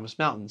Mayacamas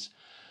Mountains.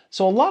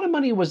 So a lot of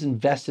money was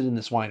invested in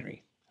this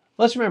winery.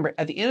 Let's remember,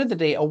 at the end of the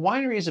day, a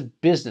winery is a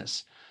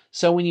business.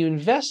 So when you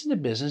invest in a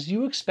business,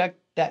 you expect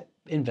that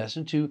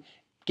investment to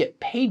get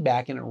paid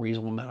back in a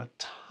reasonable amount of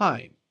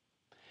time.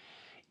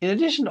 In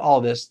addition to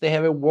all this, they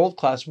have a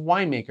world-class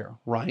winemaker,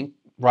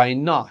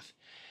 Ryan Noth.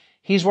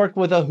 He's worked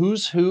with a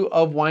who's who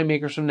of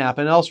winemakers from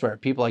Napa and elsewhere,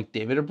 people like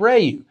David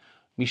Abreu,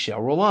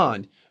 Michel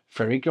Rolland,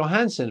 Frederick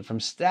Johansson from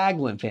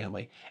Staglin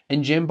family,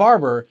 and Jim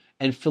Barber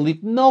and Philippe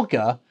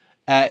Milka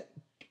at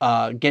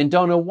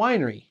Gandona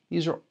Winery.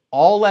 These are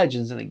all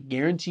legends, and I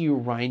guarantee you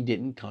Ryan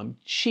didn't come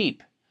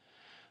cheap.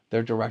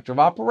 Their director of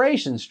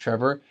operations,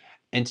 Trevor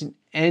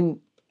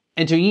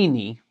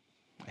Antoini,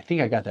 I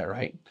think I got that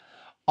right,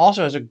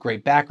 also has a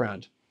great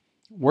background.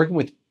 working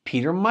with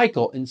Peter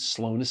Michael in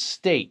Sloan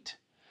Estate.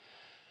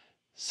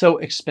 So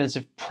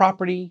expensive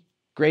property,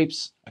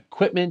 grapes,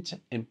 equipment,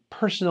 and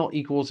personnel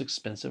equals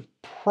expensive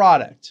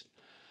product.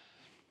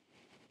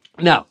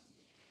 Now,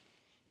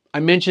 I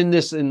mentioned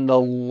this in the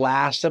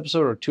last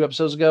episode or 2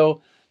 episodes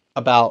ago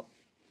about,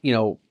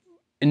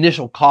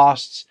 initial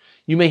costs.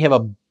 You may have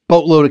a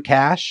boatload of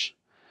cash,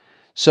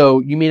 so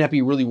you may not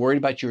be really worried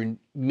about your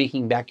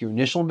making back your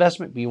initial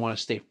investment, but you want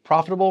to stay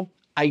profitable.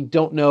 I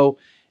don't know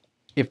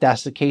if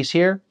that's the case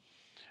here,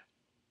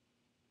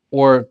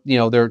 or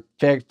they're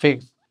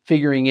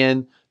figuring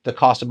in the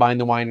cost of buying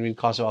the winery, the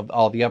cost of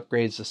all the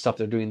upgrades, the stuff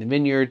they're doing in the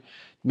vineyard,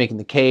 making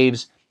the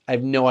caves. I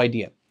have no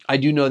idea. I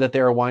do know that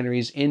there are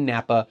wineries in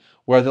Napa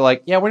where they're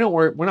like, yeah, we're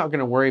not going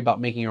to worry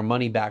about making our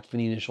money back from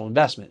the initial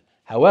investment.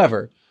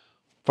 However,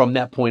 from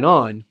that point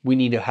on, we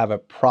need to have a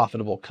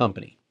profitable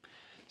company.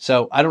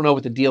 So I don't know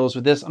what the deal is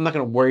with this. I'm not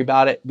going to worry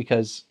about it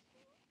because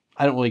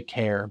I don't really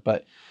care.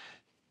 But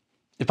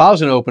if I was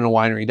going to open a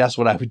winery, that's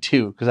what I would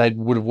do, because I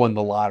would have won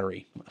the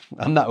lottery.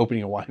 I'm not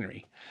opening a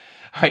winery.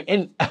 All right,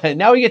 and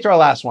now we get to our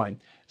last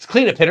wine. It's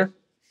Cleanup Hitter.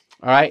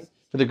 All right,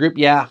 for the group,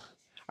 yeah,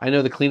 I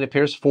know the Cleanup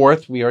Hitter's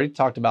 4th. We already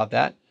talked about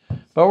that.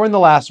 But we're in the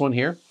last one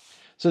here.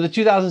 So the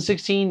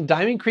 2016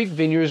 Diamond Creek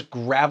Vineyards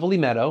Gravelly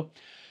Meadow,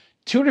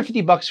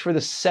 $250 for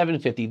the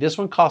 750. This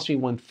one cost me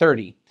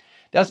 $130.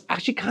 That's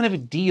actually kind of a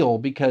deal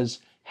because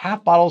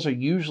half bottles are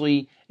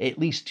usually at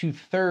least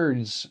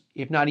 2/3,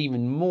 if not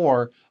even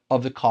more,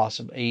 of the cost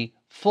of a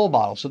full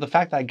bottle. So the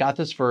fact that I got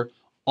this for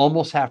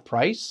almost half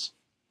price,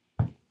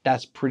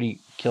 that's pretty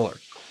killer.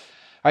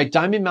 All right,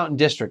 Diamond Mountain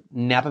District,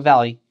 Napa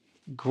Valley,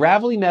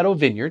 Gravelly Meadow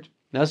Vineyard.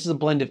 Now this is a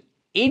blend of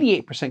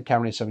 88%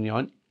 Cabernet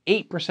Sauvignon,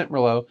 8%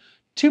 Merlot,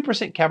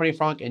 2% Cabernet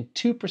Franc, and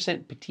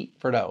 2% Petit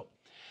Verdot.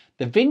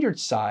 The vineyard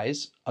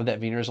size of that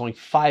vineyard is only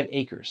 5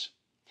 acres.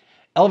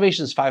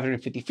 Elevation is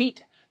 550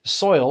 feet. The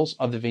soils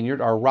of the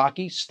vineyard are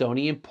rocky,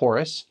 stony, and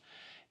porous.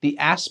 The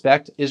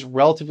aspect is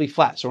relatively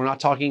flat. So we're not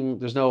talking,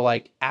 there's no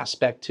like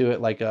aspect to it,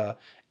 like a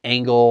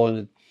angle,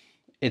 and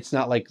it's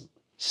not like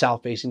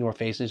south facing, north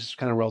facing. It's just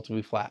kind of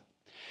relatively flat.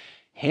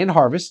 Hand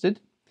harvested.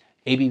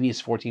 ABV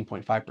is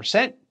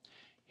 14.5%.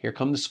 Here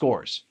come the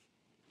scores.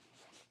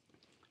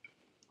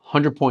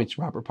 100 points,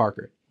 Robert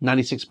Parker.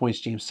 96 points,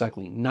 James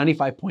Suckling.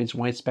 95 points,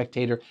 Wine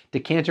Spectator,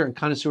 Decanter, and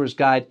Connoisseur's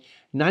Guide.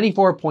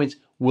 94 points,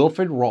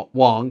 Wilfred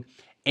Wong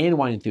and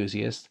Wine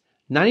Enthusiast.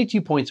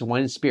 92 points,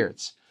 Wine and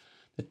Spirits.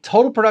 The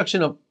total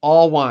production of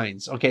all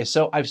wines. Okay,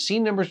 so I've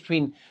seen numbers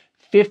between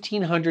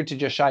 1,500 to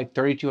just shy of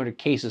 3,200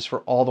 cases for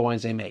all the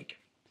wines they make.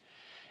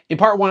 In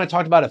part 1, I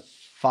talked about a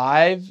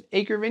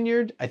 5-acre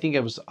vineyard. I think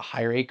it was a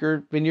higher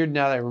acre vineyard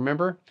now that I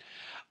remember.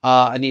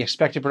 And the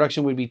expected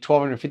production would be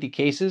 1,250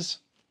 cases.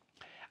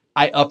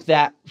 I upped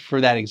that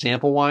for that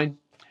example wine,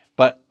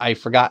 but I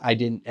forgot I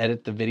didn't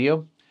edit the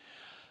video.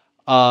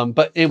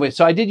 But anyway,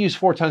 so I did use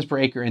 4 tons per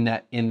acre in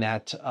that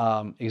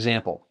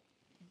example.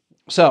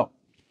 So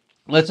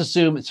let's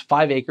assume it's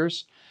 5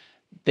 acres.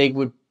 They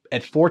would,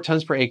 at 4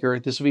 tons per acre,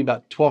 this would be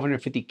about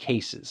 1,250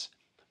 cases.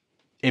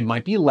 It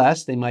might be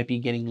less. They might be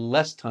getting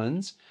less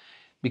tons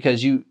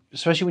because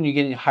especially when you're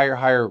getting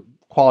higher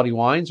quality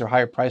wines or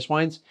higher price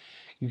wines,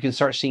 you can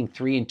start seeing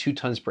 3 and 2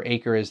 tons per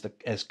acre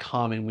as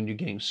common when you're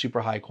getting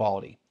super high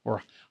quality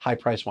or high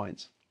price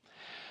wines.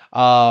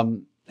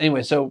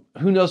 Anyway, so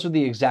who knows what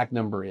the exact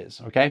number is,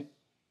 okay?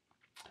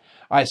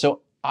 All right,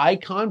 so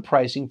icon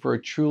pricing for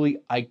a truly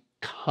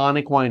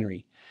iconic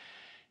winery.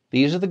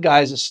 These are the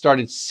guys that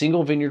started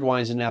single vineyard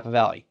wines in Napa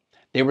Valley.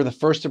 They were the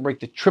first to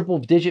break the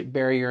triple-digit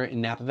barrier in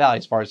Napa Valley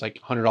as far as like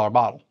 $100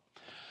 bottle.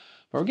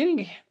 But we're getting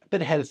a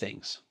bit ahead of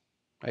things,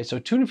 right? So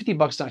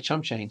 $250 not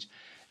chump change.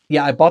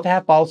 Yeah, I bought the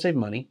half bottle to save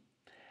money.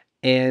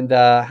 And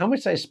how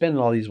much did I spend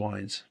on all these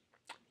wines?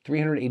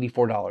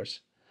 $384.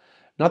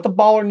 Not the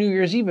baller New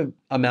Year's Eve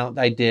amount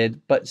I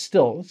did, but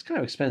still, it's kind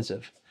of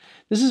expensive.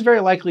 This is very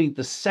likely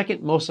the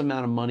second most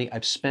amount of money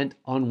I've spent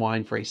on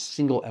wine for a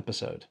single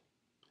episode.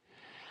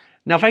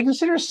 Now, if I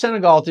consider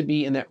Senegal to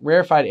be in that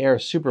rarefied air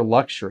of super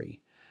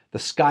luxury, the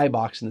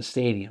skybox in the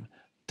stadium,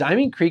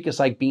 Diamond Creek is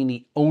like being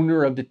the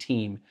owner of the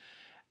team.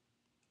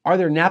 Are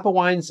there Napa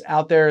wines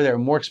out there that are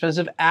more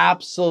expensive?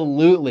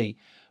 Absolutely.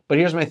 But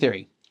here's my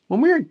theory.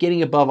 When we're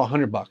getting above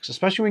 $100,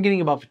 especially when we're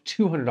getting above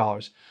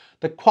 $200,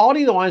 the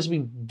quality of the wines will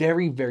be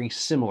very, very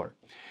similar.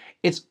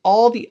 It's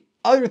all the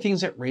other things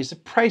that raise the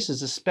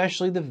prices,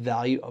 especially the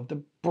value of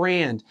the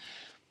brand.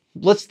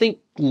 Let's think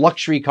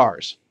luxury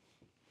cars.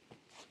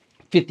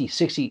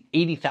 $50,000,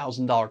 $60,000,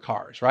 $80,000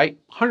 cars, right?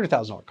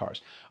 $100,000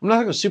 cars. I'm not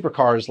talking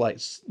supercars like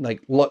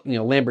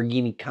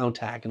Lamborghini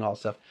Countach and all that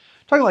stuff.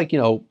 I'm talking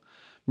like,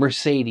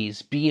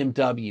 Mercedes,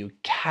 BMW,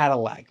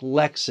 Cadillac,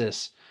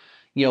 Lexus,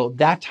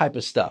 that type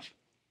of stuff.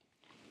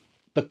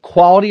 The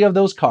quality of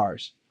those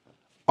cars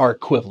are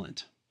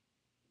equivalent.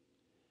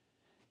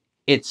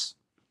 It's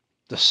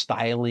the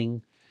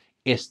styling.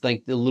 It's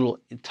like the little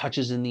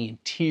touches in the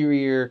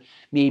interior.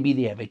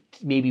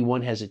 Maybe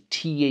one has a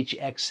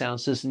THX sound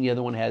system. The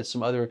other one has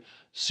some other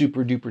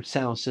super duper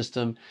sound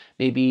system.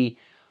 Maybe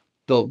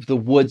the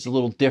wood's a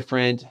little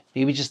different.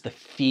 Maybe just the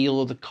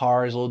feel of the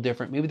car is a little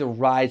different. Maybe the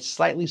ride's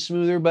slightly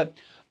smoother, but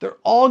they're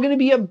all going to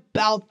be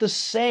about the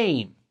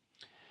same.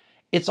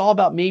 It's all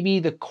about maybe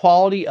the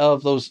quality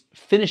of those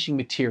finishing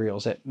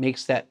materials that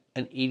makes that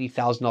an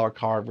 $80,000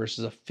 car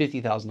versus a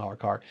 $50,000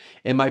 car.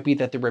 It might be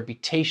that the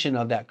reputation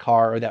of that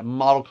car or that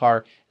model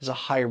car is a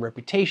higher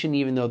reputation,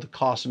 even though the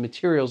cost of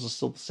materials is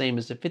still the same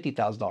as the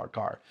 $50,000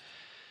 car.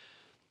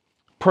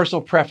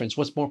 Personal preference,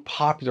 what's more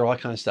popular, all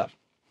that kind of stuff.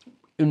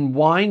 In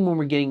wine, when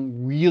we're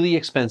getting really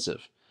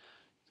expensive,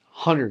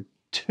 100,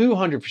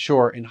 200 for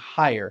sure and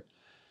higher,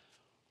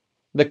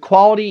 the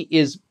quality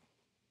is,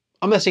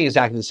 I'm not saying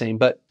exactly the same,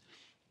 but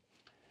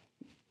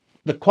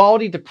the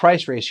quality to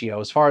price ratio,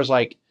 as far as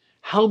like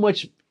how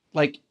much,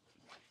 like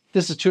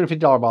this is $250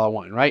 bottle of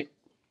wine, right?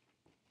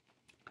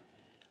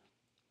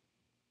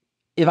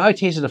 If I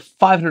tasted a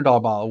 $500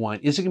 bottle of wine,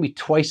 is it going to be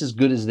twice as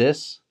good as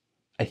this?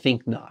 I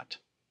think not.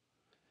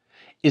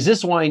 Is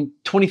this wine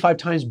 25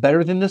 times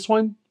better than this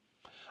one?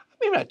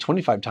 Maybe not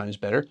 25 times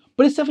better,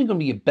 but it's definitely going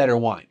to be a better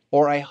wine.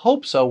 Or I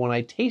hope so when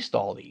I taste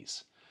all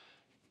these.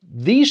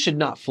 These should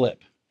not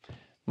flip.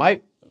 I'm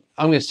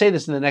going to say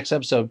this in the next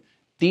episode.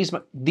 These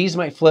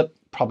might flip,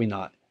 probably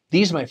not.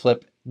 These might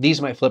flip,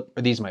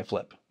 or these might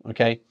flip,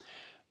 okay?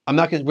 We're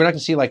not going to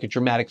see like a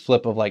dramatic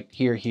flip of like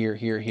here, here,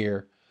 here,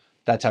 here,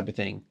 that type of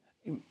thing.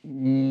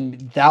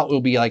 That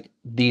will be like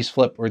these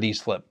flip or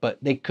these flip, but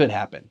they could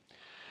happen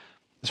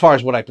as far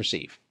as what I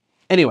perceive.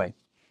 Anyway,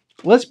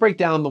 let's break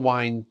down the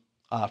wine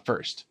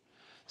first.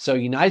 So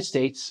United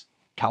States,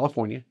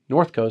 California,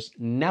 North Coast,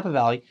 Napa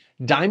Valley,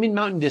 Diamond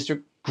Mountain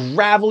District,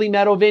 Gravelly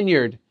Meadow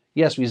Vineyard.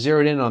 Yes, we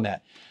zeroed in on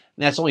that.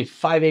 And that's only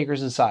 5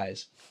 acres in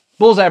size.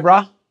 Bullseye,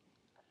 brah. And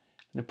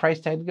the price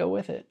tag to go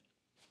with it.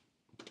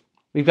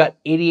 We've got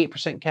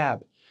 88%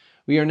 cab.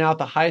 We are now at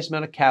the highest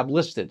amount of cab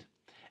listed.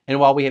 And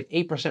while we have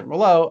 8%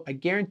 Merlot, I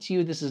guarantee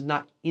you this is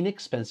not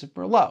inexpensive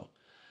Merlot.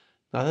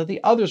 Not that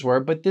the others were,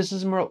 but this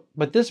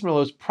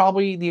Merlot is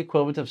probably the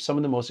equivalent of some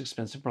of the most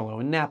expensive Merlot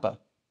in Napa.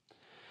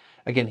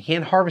 Again,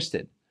 hand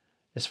harvested.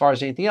 As far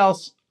as anything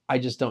else, I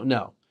just don't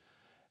know.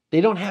 They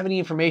don't have any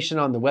information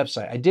on the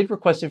website. I did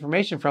request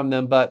information from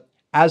them, but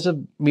as of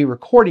me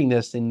recording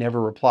this, they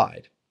never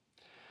replied.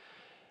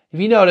 If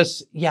you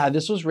notice, yeah,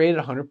 this was rated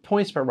 100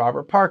 points by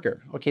Robert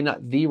Parker. Okay,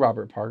 not the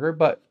Robert Parker,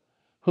 but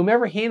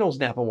whomever handles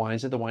Napa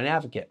wines at the Wine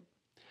Advocate.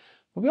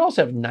 But we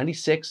also have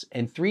 96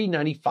 and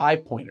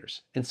 395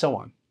 pointers, and so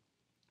on.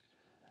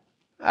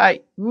 All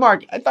right,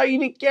 Mark, I thought you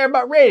didn't care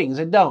about ratings.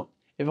 I don't.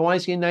 If a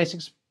wine's getting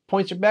 96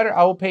 points or better,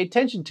 I will pay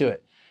attention to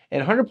it.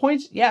 And 100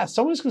 points, yeah,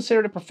 someone's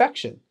considered a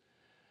perfection.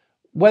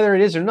 Whether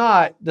it is or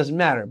not, doesn't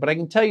matter. But I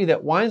can tell you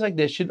that wines like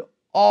this should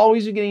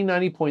always be getting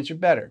 90 points or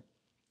better.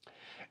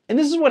 And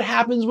this is what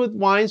happens with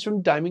wines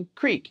from Diamond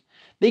Creek.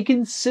 They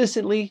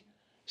consistently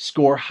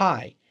score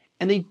high,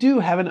 and they do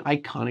have an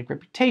iconic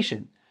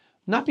reputation.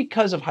 Not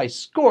because of high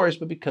scores,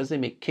 but because they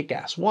make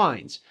kick-ass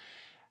wines.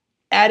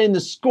 Add in the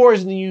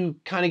scores, and then you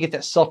kind of get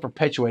that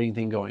self-perpetuating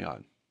thing going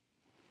on.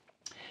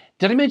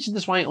 Did I mention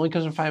this wine only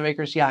comes from 5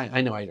 acres? Yeah,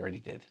 I know I already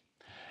did.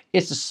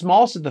 It's the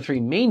smallest of the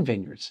 3 main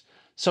vineyards,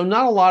 so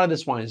not a lot of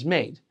this wine is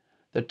made.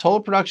 The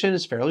total production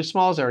is fairly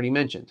small, as I already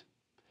mentioned.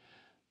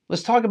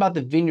 Let's talk about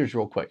the vineyards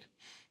real quick.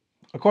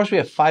 Of course, we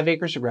have 5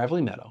 acres of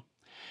Gravelly Meadow.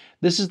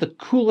 This is the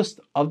coolest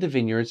of the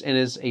vineyards and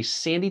is a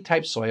sandy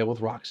type soil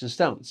with rocks and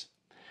stones.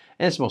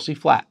 And it's mostly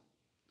flat.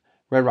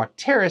 Red Rock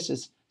Terrace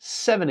is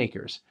 7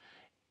 acres.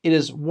 It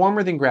is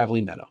warmer than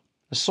Gravelly Meadow.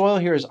 The soil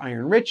here is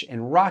iron rich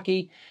and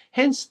rocky,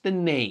 hence the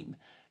name.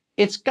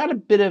 It's got a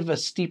bit of a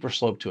steeper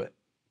slope to it.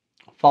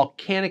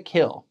 Volcanic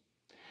Hill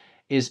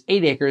is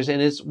 8 acres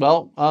and is,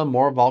 well, a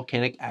more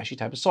volcanic ashy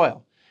type of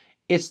soil.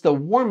 It's the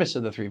warmest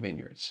of the 3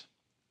 vineyards.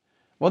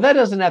 Well, that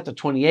doesn't add to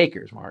 20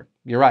 acres, Mark.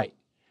 You're right.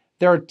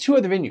 There are 2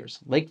 other vineyards,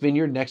 Lake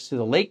Vineyard next to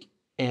the lake,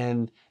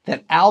 and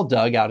that Al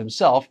dug out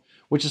himself,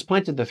 which is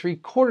planted to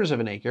 3/4 of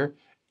an acre,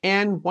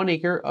 and 1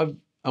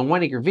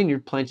 acre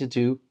vineyard planted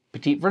to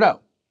Petit Verdot.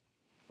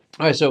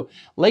 All right, so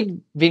Lake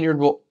Vineyard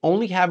will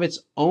only have its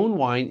own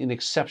wine in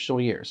exceptional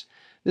years.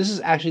 This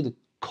is actually the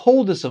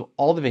coldest of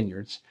all the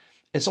vineyards.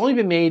 It's only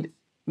been made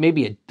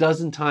maybe a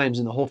dozen times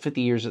in the whole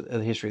 50 years of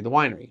the history of the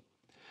winery.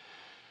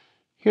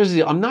 Here's the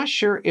deal. I'm not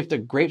sure if the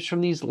grapes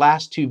from these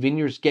last 2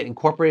 vineyards get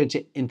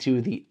incorporated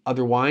into the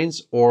other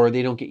wines or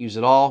they don't get used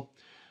at all.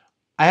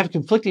 I have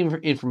conflicting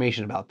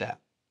information about that.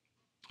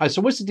 All right,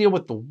 so what's the deal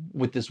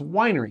with this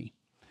winery?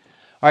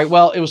 All right,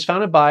 well, it was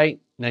founded by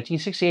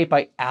 1968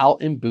 by Al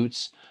and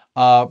Boots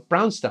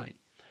Brownstein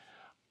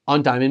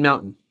on Diamond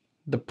Mountain.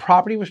 The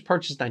property was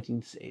purchased in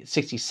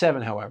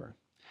 1967, however.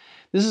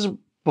 This is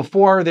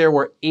before there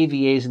were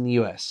AVAs in the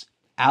U.S.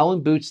 Al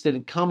and Boots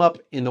didn't come up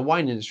in the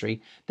wine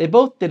industry. They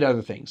both did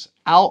other things.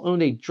 Al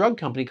owned a drug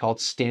company called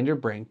Standard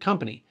Brand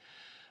Company.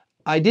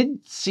 I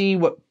didn't see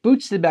what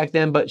Boots did back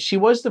then, but she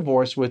was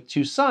divorced with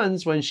 2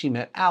 sons when she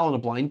met Al on a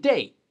blind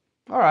date.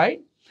 All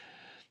right.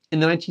 In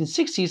the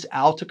 1960s,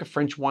 Al took a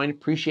French wine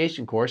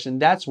appreciation course,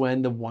 and that's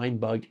when the wine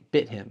bug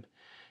bit him.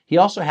 He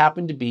also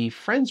happened to be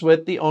friends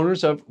with the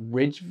owners of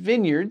Ridge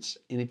Vineyards.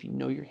 And if you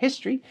know your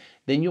history,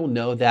 then you'll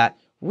know that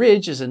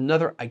Ridge is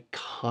another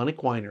iconic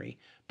winery,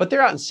 but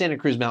they're out in Santa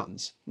Cruz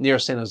Mountains near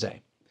San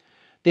Jose.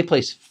 They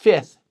placed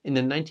 5th in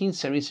the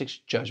 1976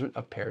 Judgment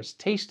of Paris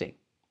tasting.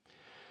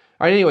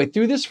 All right, anyway,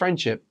 through this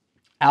friendship,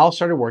 Al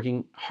started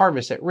working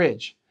harvest at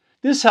Ridge.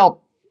 This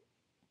helped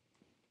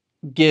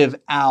give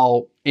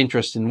Al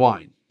interest in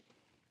wine.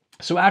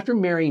 So after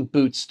marrying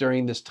Boots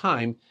during this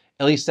time,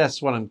 at least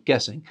that's what I'm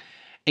guessing,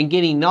 and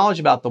gaining knowledge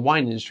about the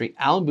wine industry,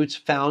 Al and Boots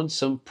found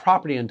some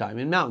property on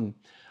Diamond Mountain,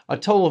 a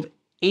total of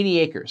 80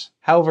 acres.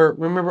 However,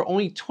 remember,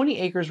 only 20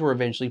 acres were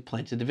eventually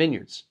planted to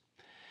vineyards.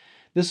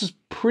 This was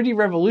pretty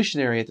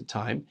revolutionary at the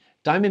time.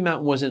 Diamond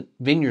Mountain wasn't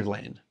vineyard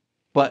land,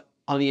 but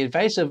on the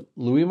advice of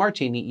Louis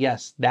Martini,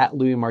 yes, that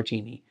Louis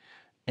Martini,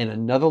 and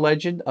another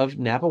legend of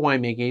Napa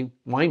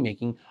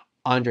winemaking,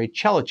 Andre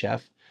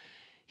Chelichev,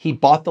 he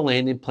bought the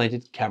land and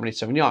planted Cabernet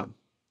Sauvignon.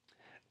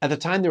 At the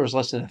time, there was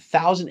less than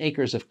 1,000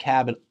 acres of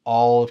Cab in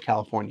all of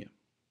California.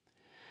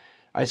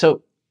 All right,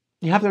 so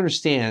you have to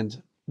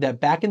understand that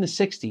back in the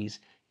 60s,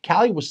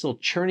 Cali was still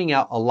churning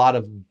out a lot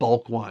of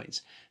bulk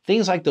wines.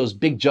 Things like those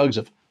big jugs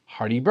of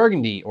Hardy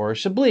Burgundy or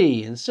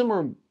Chablis and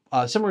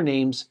similar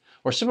names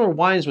or similar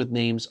wines with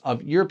names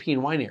of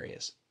European wine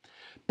areas.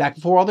 Back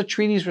before all the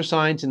treaties were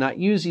signed to not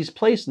use these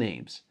place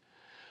names.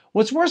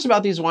 What's worse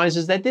about these wines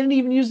is that they didn't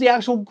even use the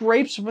actual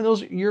grapes from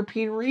those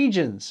European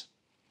regions.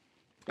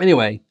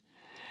 Anyway,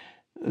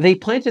 they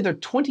planted their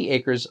 20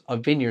 acres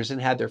of vineyards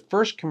and had their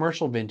first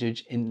commercial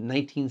vintage in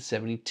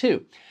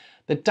 1972.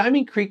 The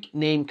Diamond Creek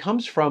name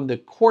comes from the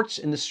quartz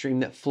in the stream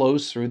that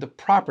flows through the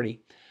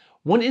property.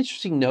 One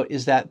interesting note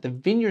is that the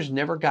vineyards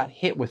never got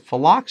hit with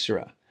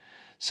phylloxera.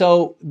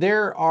 So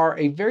there are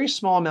a very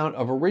small amount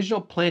of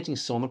original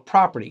plantings still on the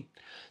property.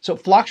 So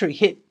phylloxera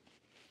hit,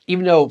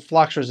 even though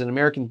phylloxera is an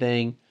American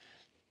thing,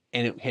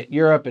 and it hit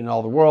Europe and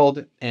all the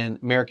world, and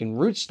American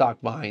rootstock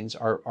vines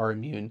are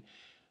immune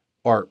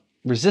or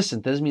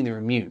resistant, doesn't mean they're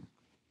immune.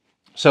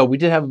 So we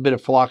did have a bit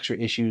of phylloxera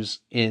issues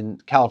in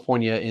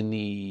California in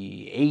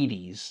the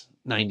 80s,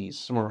 90s,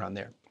 somewhere around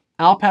there.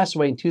 Al passed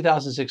away in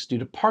 2006 due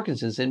to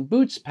Parkinson's, and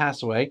Boots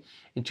passed away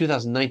in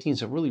 2019,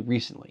 so really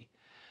recently.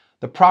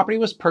 The property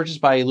was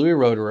purchased by Louis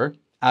Roederer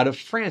out of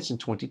France in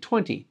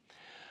 2020.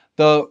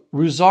 The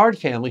Roussard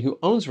family, who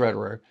owns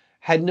Roederer,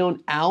 had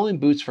known Al and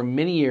Boots for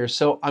many years,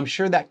 so I'm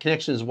sure that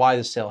connection is why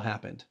the sale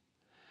happened.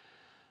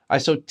 All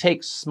right, so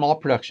take small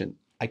production,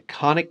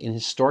 iconic and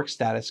historic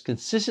status,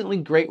 consistently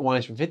great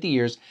wines for 50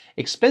 years,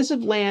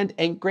 expensive land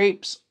and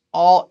grapes,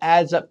 all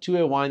adds up to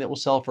a wine that will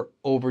sell for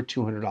over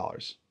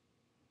 $200.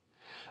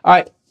 All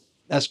right,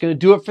 that's going to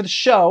do it for the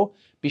show.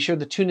 Be sure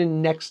to tune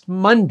in next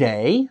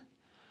Monday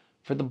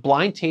for the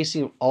blind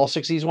tasting of all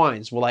 6 of these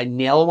wines. Will I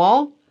nail them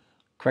all?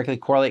 Correctly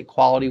correlate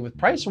quality with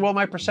price, or will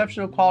my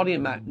perception of quality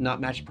and not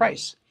match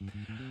price?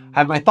 I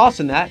have my thoughts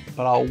on that,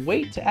 but I'll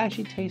wait to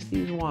actually taste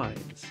these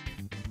wines.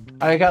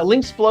 I got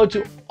links below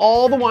to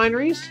all the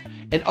wineries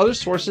and other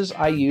sources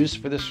I use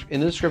for this in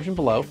the description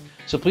below,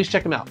 so please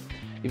check them out.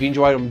 If you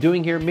enjoyed what I'm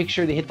doing here, make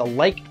sure to hit the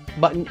like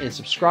button and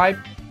subscribe,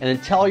 and then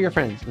tell all your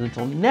friends. And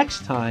until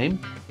next time,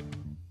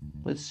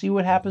 let's see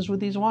what happens with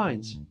these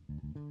wines.